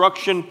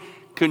instruction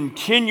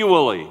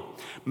continually.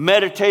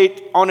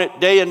 Meditate on it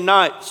day and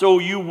night, so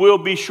you will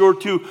be sure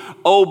to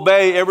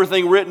obey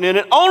everything written in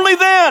it. Only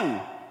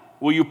then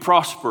will you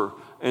prosper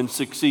and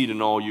succeed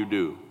in all you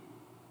do.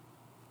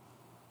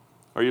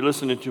 Are you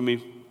listening to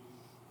me,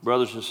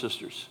 brothers and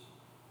sisters?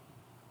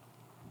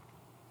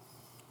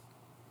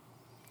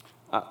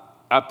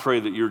 I pray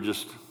that you're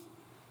just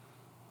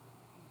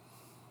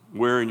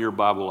wearing your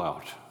Bible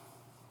out.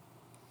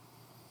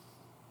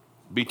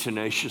 Be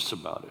tenacious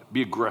about it.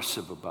 Be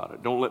aggressive about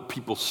it. Don't let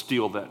people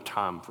steal that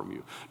time from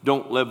you.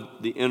 Don't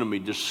let the enemy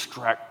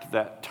distract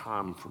that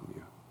time from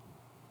you.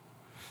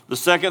 The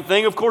second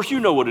thing, of course, you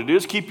know what it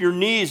is. Keep your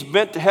knees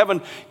bent to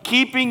heaven.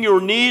 Keeping your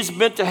knees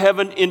bent to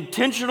heaven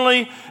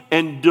intentionally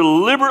and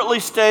deliberately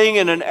staying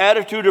in an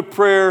attitude of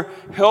prayer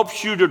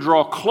helps you to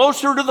draw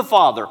closer to the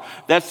Father.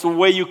 That's the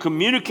way you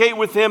communicate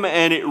with Him,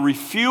 and it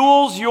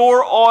refuels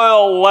your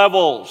oil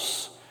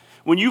levels.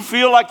 When you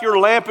feel like your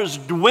lamp is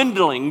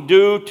dwindling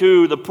due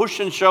to the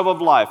push and shove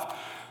of life,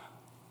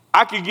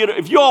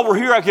 if you all were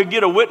here, I could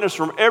get a witness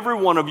from every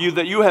one of you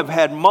that you have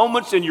had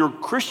moments in your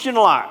Christian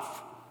life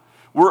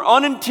where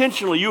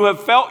unintentionally you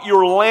have felt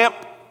your lamp,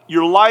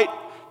 your light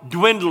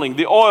dwindling,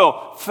 the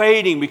oil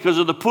fading because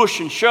of the push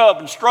and shove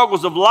and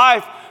struggles of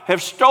life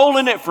have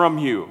stolen it from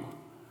you.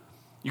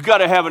 You got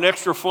to have an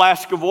extra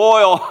flask of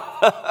oil.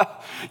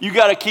 You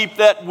got to keep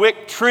that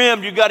wick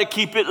trimmed. You got to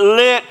keep it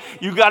lit.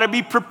 You got to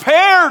be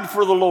prepared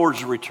for the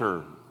Lord's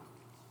return.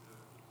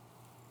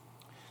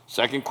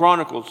 2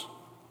 Chronicles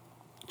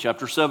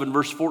chapter 7,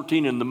 verse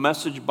 14 in the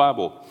Message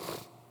Bible.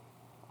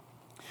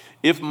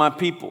 If my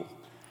people,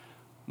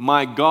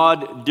 my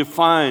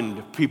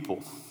God-defined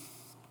people,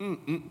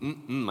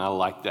 I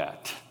like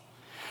that,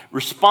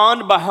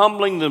 respond by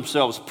humbling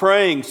themselves,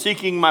 praying,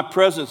 seeking my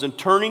presence, and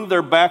turning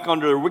their back on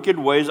their wicked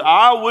ways,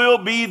 I will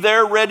be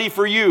there ready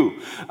for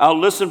you. I'll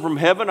listen from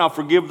heaven, I'll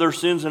forgive their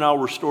sins, and I'll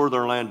restore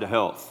their land to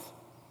health.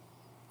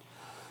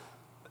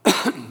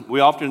 We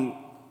often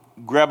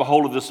grab a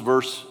hold of this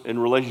verse in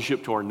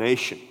relationship to our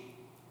nation,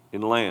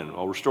 in land.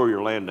 I'll restore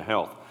your land to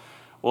health.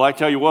 Well, I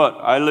tell you what,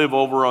 I live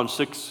over on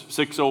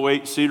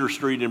 608 Cedar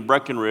Street in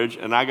Breckenridge,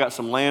 and I got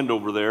some land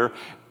over there.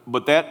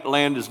 But that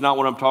land is not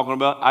what I'm talking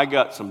about. I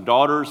got some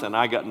daughters, and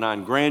I got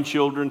 9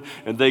 grandchildren,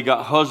 and they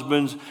got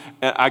husbands,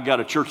 and I got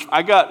a church.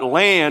 I got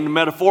land,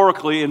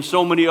 metaphorically, in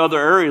so many other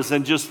areas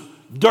than just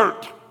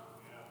dirt.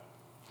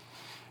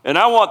 And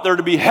I want there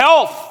to be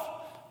health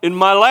in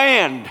my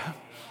land,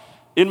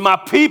 in my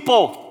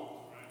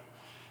people.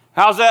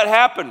 How's that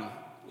happen?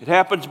 It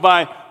happens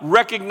by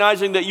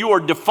recognizing that you are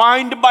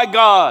defined by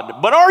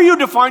God. But are you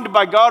defined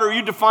by God, or are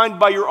you defined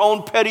by your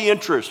own petty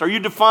interests? Are you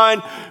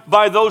defined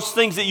by those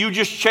things that you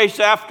just chase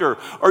after?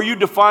 Are you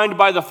defined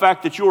by the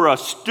fact that you are a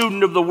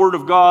student of the Word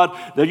of God,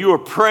 that you are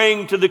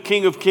praying to the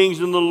King of Kings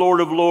and the Lord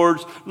of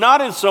Lords,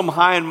 not in some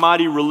high and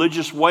mighty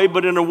religious way,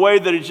 but in a way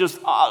that is just,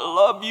 I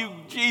love you,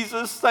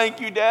 Jesus, thank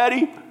you,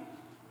 Daddy.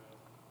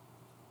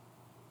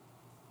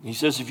 He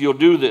says, if you'll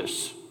do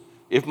this,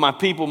 if my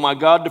people, my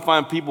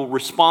God-defined people,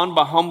 respond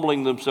by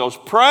humbling themselves,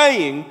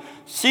 praying,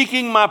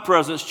 seeking my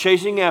presence,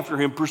 chasing after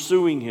Him,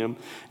 pursuing Him,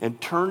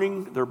 and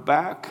turning their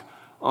back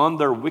on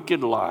their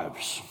wicked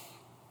lives,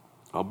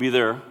 I'll be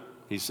there.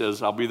 He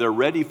says, I'll be there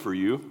ready for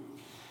you,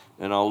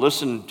 and I'll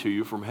listen to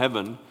you from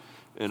heaven,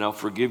 and I'll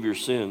forgive your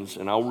sins,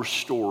 and I'll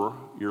restore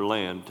your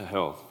land to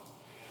health.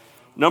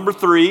 Number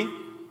 3,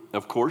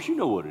 of course, you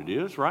know what it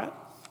is, right?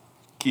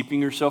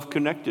 Keeping yourself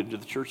connected to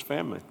the church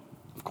family.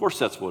 Of course,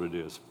 that's what it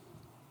is.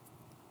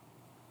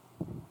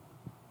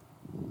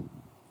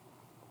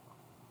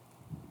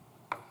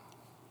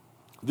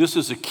 This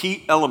is a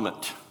key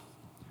element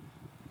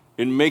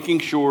in making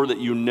sure that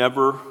you're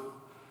never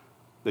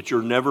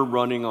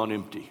running on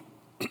empty.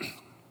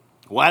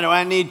 Why do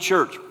I need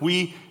church?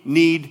 We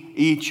need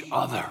each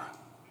other.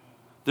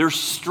 There's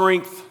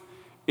strength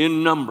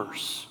in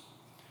numbers.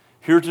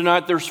 Here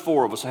tonight, there's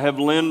 4 of us. I have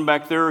Lynn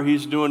back there.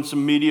 He's doing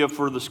some media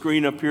for the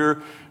screen up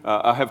here.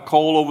 I have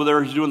Cole over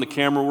there. He's doing the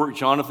camera work.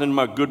 Jonathan,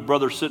 my good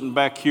brother, sitting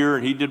back here,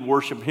 and he did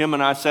worship. Him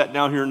and I sat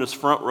down here in this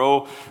front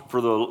row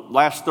for the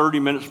last 30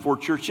 minutes before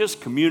church,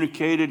 just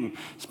communicated and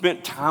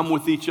spent time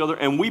with each other.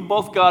 And we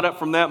both got up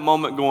from that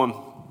moment going,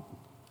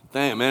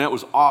 damn, man, it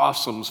was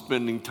awesome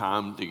spending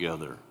time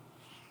together.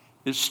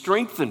 It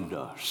strengthened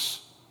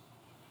us.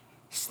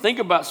 Think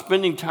about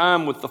spending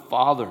time with the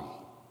Father.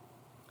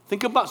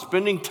 Think about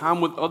spending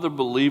time with other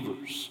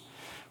believers.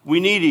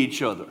 We need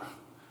each other.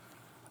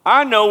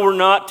 I know we're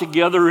not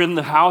together in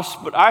the house,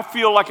 but I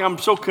feel like I'm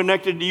so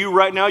connected to you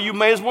right now, you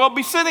may as well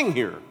be sitting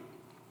here.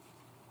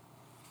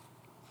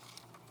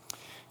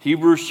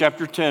 Hebrews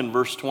chapter 10,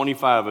 verse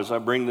 25, as I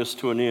bring this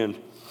to an end.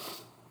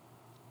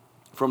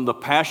 From the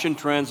Passion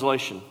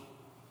Translation.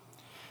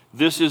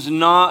 This is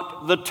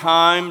not the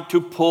time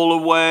to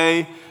pull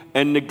away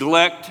and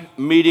neglect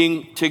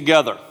meeting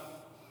together.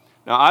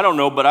 Now, I don't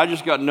know, but I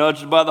just got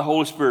nudged by the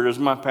Holy Spirit, as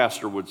my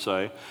pastor would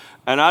say.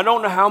 And I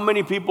don't know how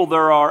many people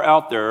there are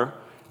out there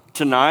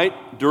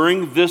tonight,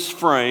 during this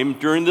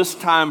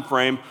time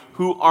frame,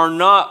 who are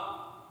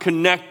not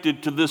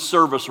connected to this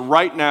service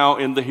right now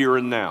in the here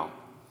and now.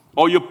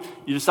 Or you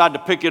decide to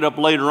pick it up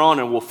later on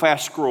and we'll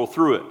fast scroll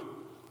through it.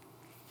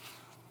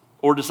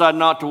 Or decide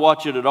not to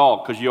watch it at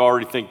all because you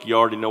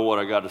already know what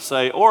I got to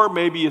say. Or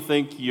maybe you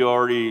think you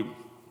know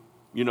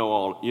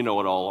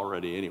it all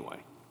already anyway.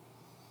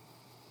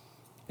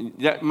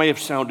 That may have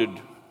sounded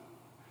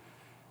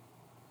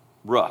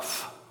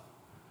rough.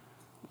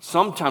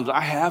 Sometimes I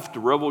have to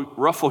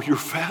ruffle your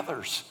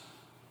feathers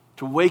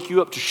to wake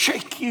you up, to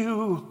shake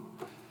you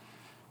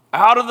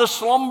out of the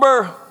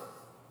slumber.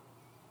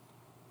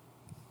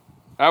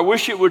 I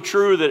wish it were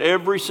true that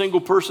every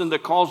single person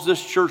that calls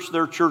this church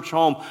their church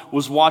home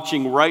was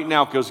watching right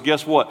now, because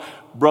guess what?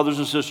 Brothers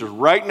and sisters,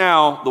 right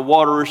now the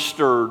water is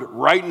stirred.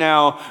 Right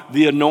now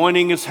the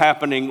anointing is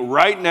happening.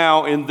 Right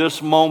now in this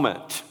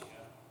moment.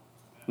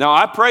 Now,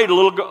 I prayed a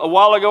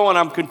while ago, and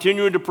I'm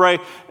continuing to pray,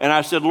 and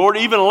I said, Lord,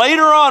 even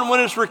later on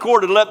when it's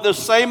recorded, let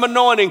this same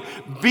anointing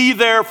be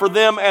there for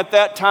them at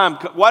that time.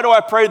 Why do I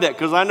pray that?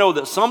 Because I know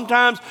that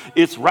sometimes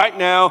it's right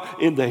now,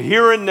 in the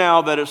here and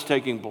now, that it's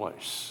taking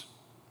place.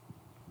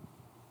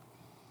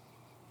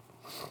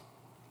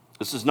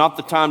 This is not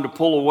the time to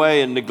pull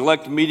away and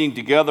neglect meeting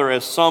together,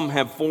 as some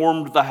have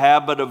formed the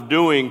habit of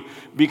doing,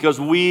 because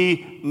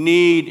we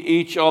need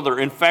each other.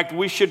 In fact,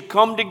 we should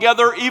come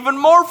together even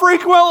more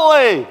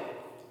frequently.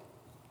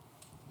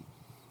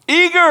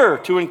 Eager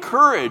to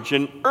encourage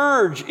and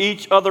urge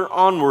each other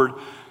onward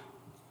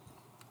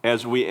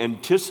as we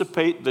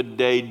anticipate the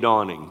day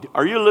dawning.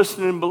 Are you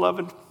listening,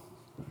 beloved?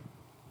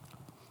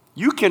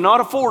 You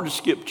cannot afford to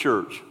skip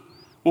church.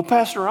 Well,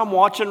 Pastor, I'm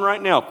watching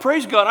right now.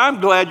 Praise God,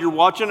 I'm glad you're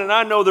watching, and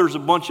I know there's a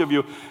bunch of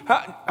you.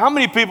 How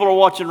many people are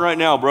watching right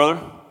now,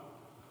 brother?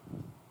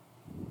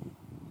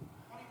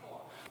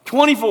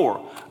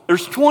 24.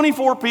 There's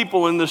 24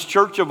 people in this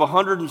church of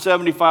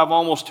 175,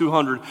 almost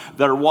 200,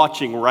 that are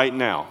watching right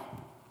now.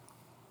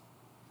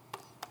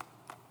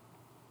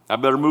 I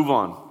better move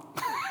on.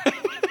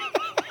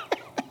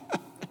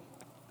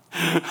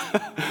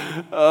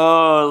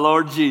 Oh,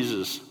 Lord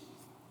Jesus.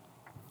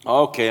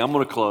 Okay, I'm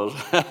going to close.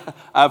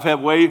 I've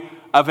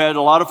had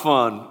a lot of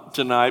fun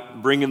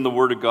tonight bringing the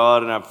Word of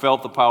God, and I've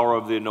felt the power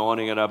of the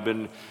anointing, and I've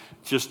been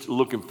just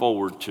looking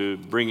forward to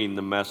bringing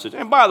the message.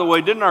 And by the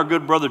way, didn't our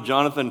good brother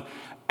Jonathan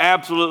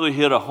absolutely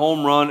hit a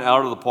home run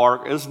out of the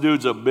park? This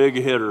dude's a big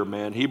hitter,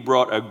 man. He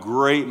brought a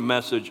great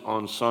message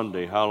on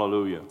Sunday.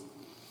 Hallelujah.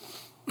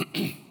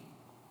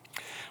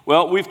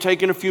 Well, we've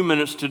taken a few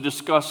minutes to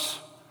discuss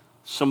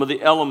some of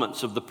the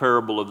elements of the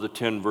parable of the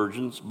 10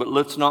 virgins, but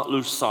let's not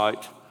lose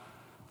sight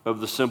of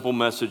the simple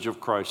message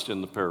of Christ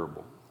in the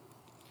parable.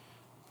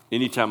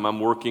 Anytime I'm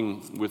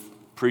working with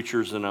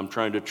preachers and I'm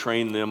trying to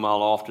train them,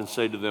 I'll often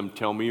say to them,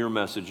 tell me your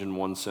message in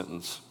one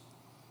sentence.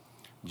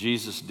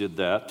 Jesus did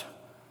that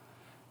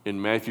in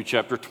Matthew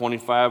chapter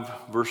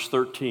 25, verse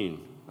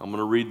 13. I'm going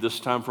to read this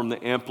time from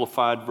the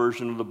Amplified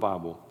version of the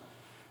Bible.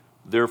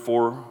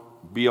 Therefore,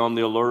 be on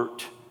the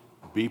alert,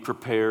 be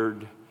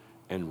prepared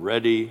and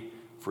ready,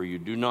 for you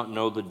do not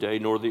know the day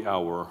nor the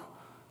hour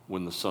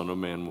when the Son of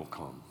Man will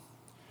come.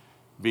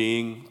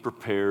 Being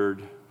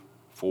prepared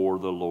for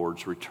the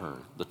Lord's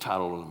return, the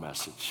title of the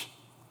message.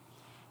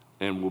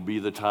 And will be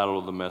the title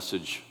of the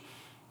message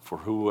for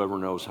whoever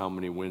knows how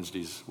many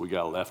Wednesdays we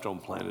got left on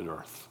planet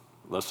Earth,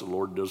 unless the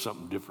Lord does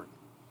something different.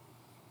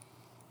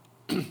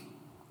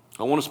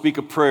 I want to speak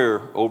a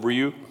prayer over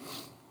you.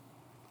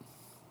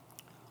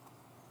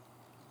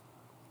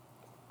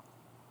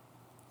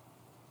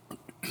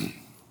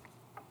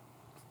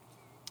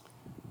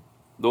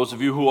 Those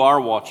of you who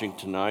are watching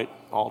tonight,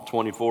 all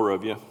 24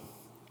 of you,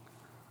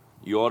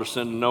 you ought to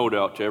send a note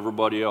out to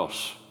everybody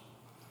else.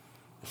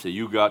 Say,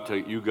 you got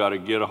to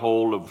get a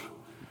hold of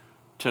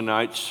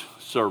tonight's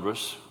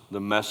service,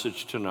 the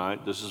message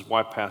tonight. This is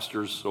why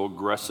pastors so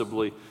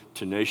aggressively,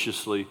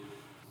 tenaciously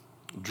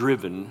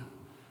driven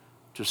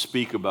to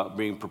speak about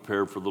being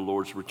prepared for the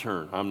Lord's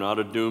return. I'm not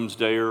a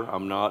doomsdayer.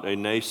 I'm not a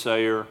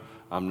naysayer.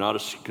 I'm not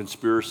a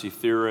conspiracy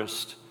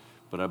theorist,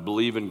 but I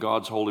believe in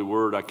God's holy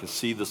word. I can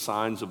see the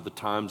signs of the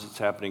times that's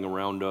happening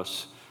around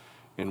us,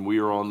 and we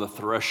are on the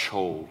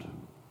threshold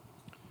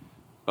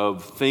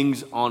of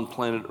things on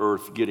planet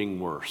Earth getting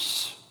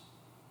worse.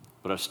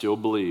 But I still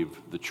believe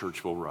the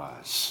church will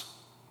rise.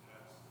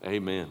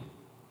 Amen.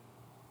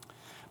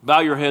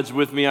 Bow your heads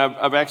with me.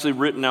 I've actually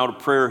written out a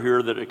prayer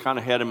here that I kind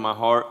of had in my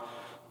heart.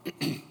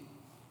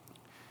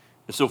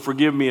 And so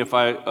forgive me if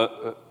I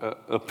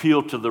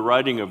appeal to the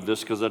writing of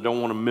this, because I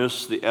don't want to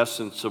miss the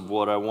essence of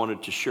what I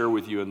wanted to share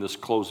with you in this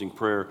closing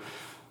prayer.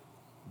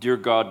 Dear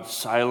God,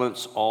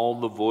 silence all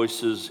the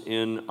voices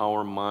in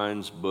our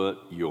minds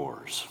but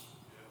yours.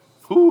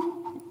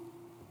 Whew.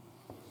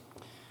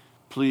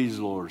 Please,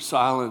 Lord,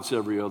 silence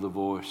every other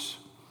voice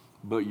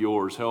but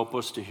yours. Help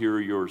us to hear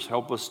yours.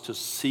 Help us to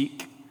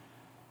seek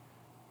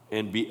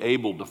and be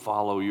able to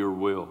follow your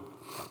will.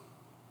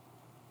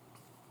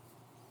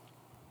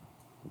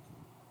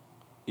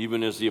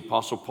 Even as the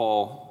Apostle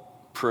Paul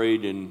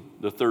prayed in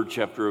the 3rd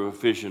chapter of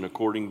Ephesians,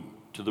 according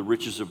to the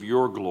riches of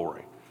your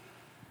glory,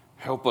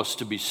 help us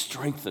to be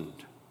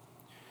strengthened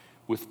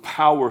with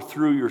power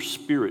through your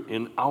Spirit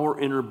in our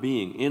inner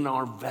being, in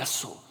our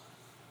vessel,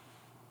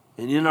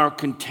 and in our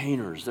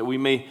containers, that we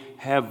may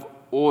have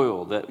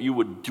oil, that you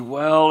would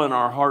dwell in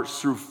our hearts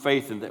through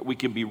faith, and that we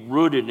can be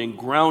rooted and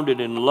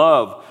grounded in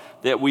love,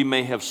 that we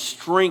may have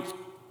strength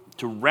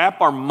to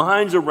wrap our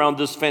minds around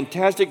this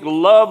fantastic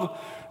love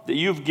that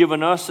you've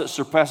given us that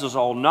surpasses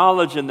all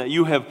knowledge, and that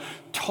you have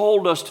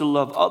told us to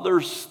love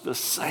others the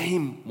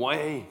same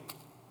way.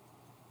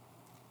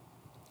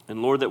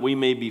 And Lord, that we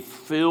may be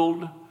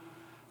filled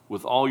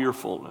with all your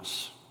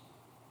fullness,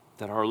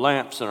 that our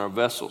lamps and our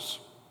vessels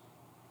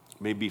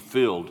may be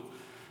filled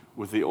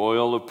with the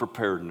oil of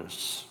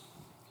preparedness.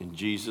 In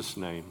Jesus'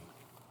 name,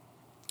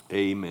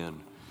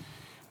 amen.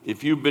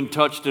 If you've been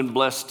touched and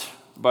blessed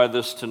by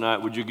this tonight,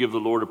 would you give the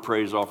Lord a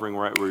praise offering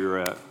right where you're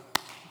at?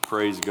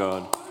 Praise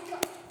God.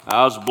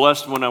 I was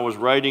blessed when I was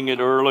writing it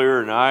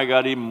earlier, and I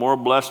got even more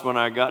blessed when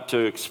I got to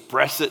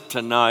express it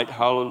tonight.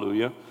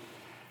 Hallelujah.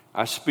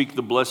 I speak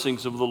the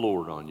blessings of the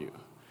Lord on you.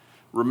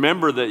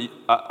 Remember that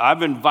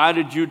I've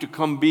invited you to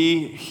come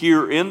be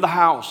here in the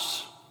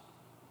house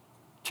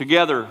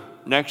together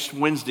next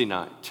Wednesday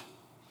night.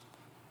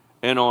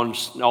 And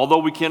although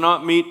we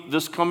cannot meet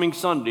this coming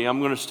Sunday, I'm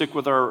going to stick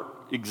with our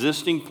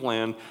existing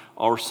plan.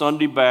 Our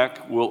Sunday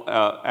back will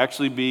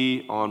actually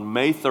be on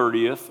May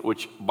 30th,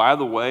 which, by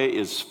the way,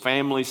 is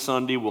Family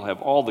Sunday. We'll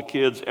have all the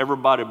kids,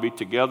 everybody be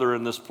together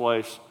in this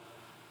place.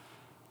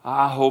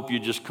 I hope you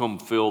just come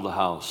fill the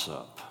house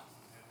up.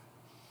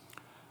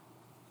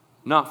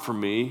 Not for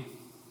me,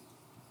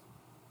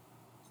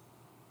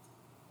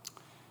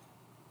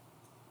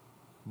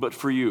 but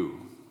for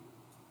you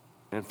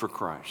and for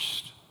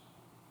Christ.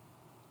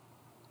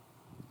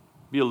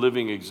 Be a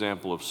living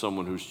example of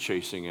someone who's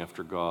chasing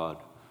after God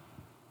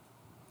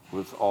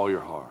with all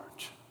your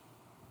heart.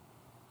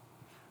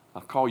 I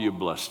call you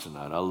blessed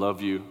tonight. I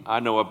love you. I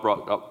know I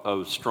brought up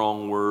a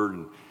strong word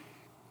and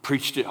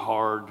preached it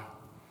hard,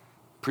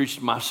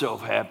 preached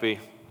myself happy.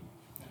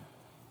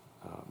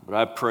 But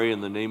I pray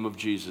in the name of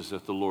Jesus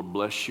that the Lord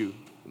bless you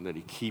and that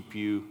he keep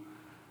you,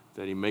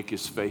 that he make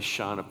his face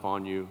shine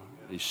upon you,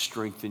 that he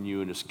strengthen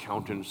you and his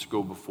countenance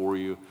go before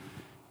you,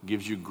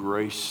 gives you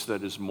grace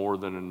that is more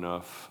than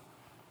enough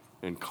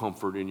and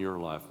comfort in your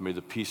life. May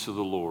the peace of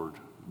the Lord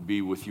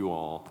be with you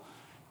all.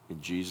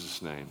 In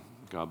Jesus' name,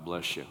 God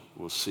bless you.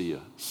 We'll see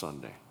you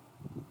Sunday.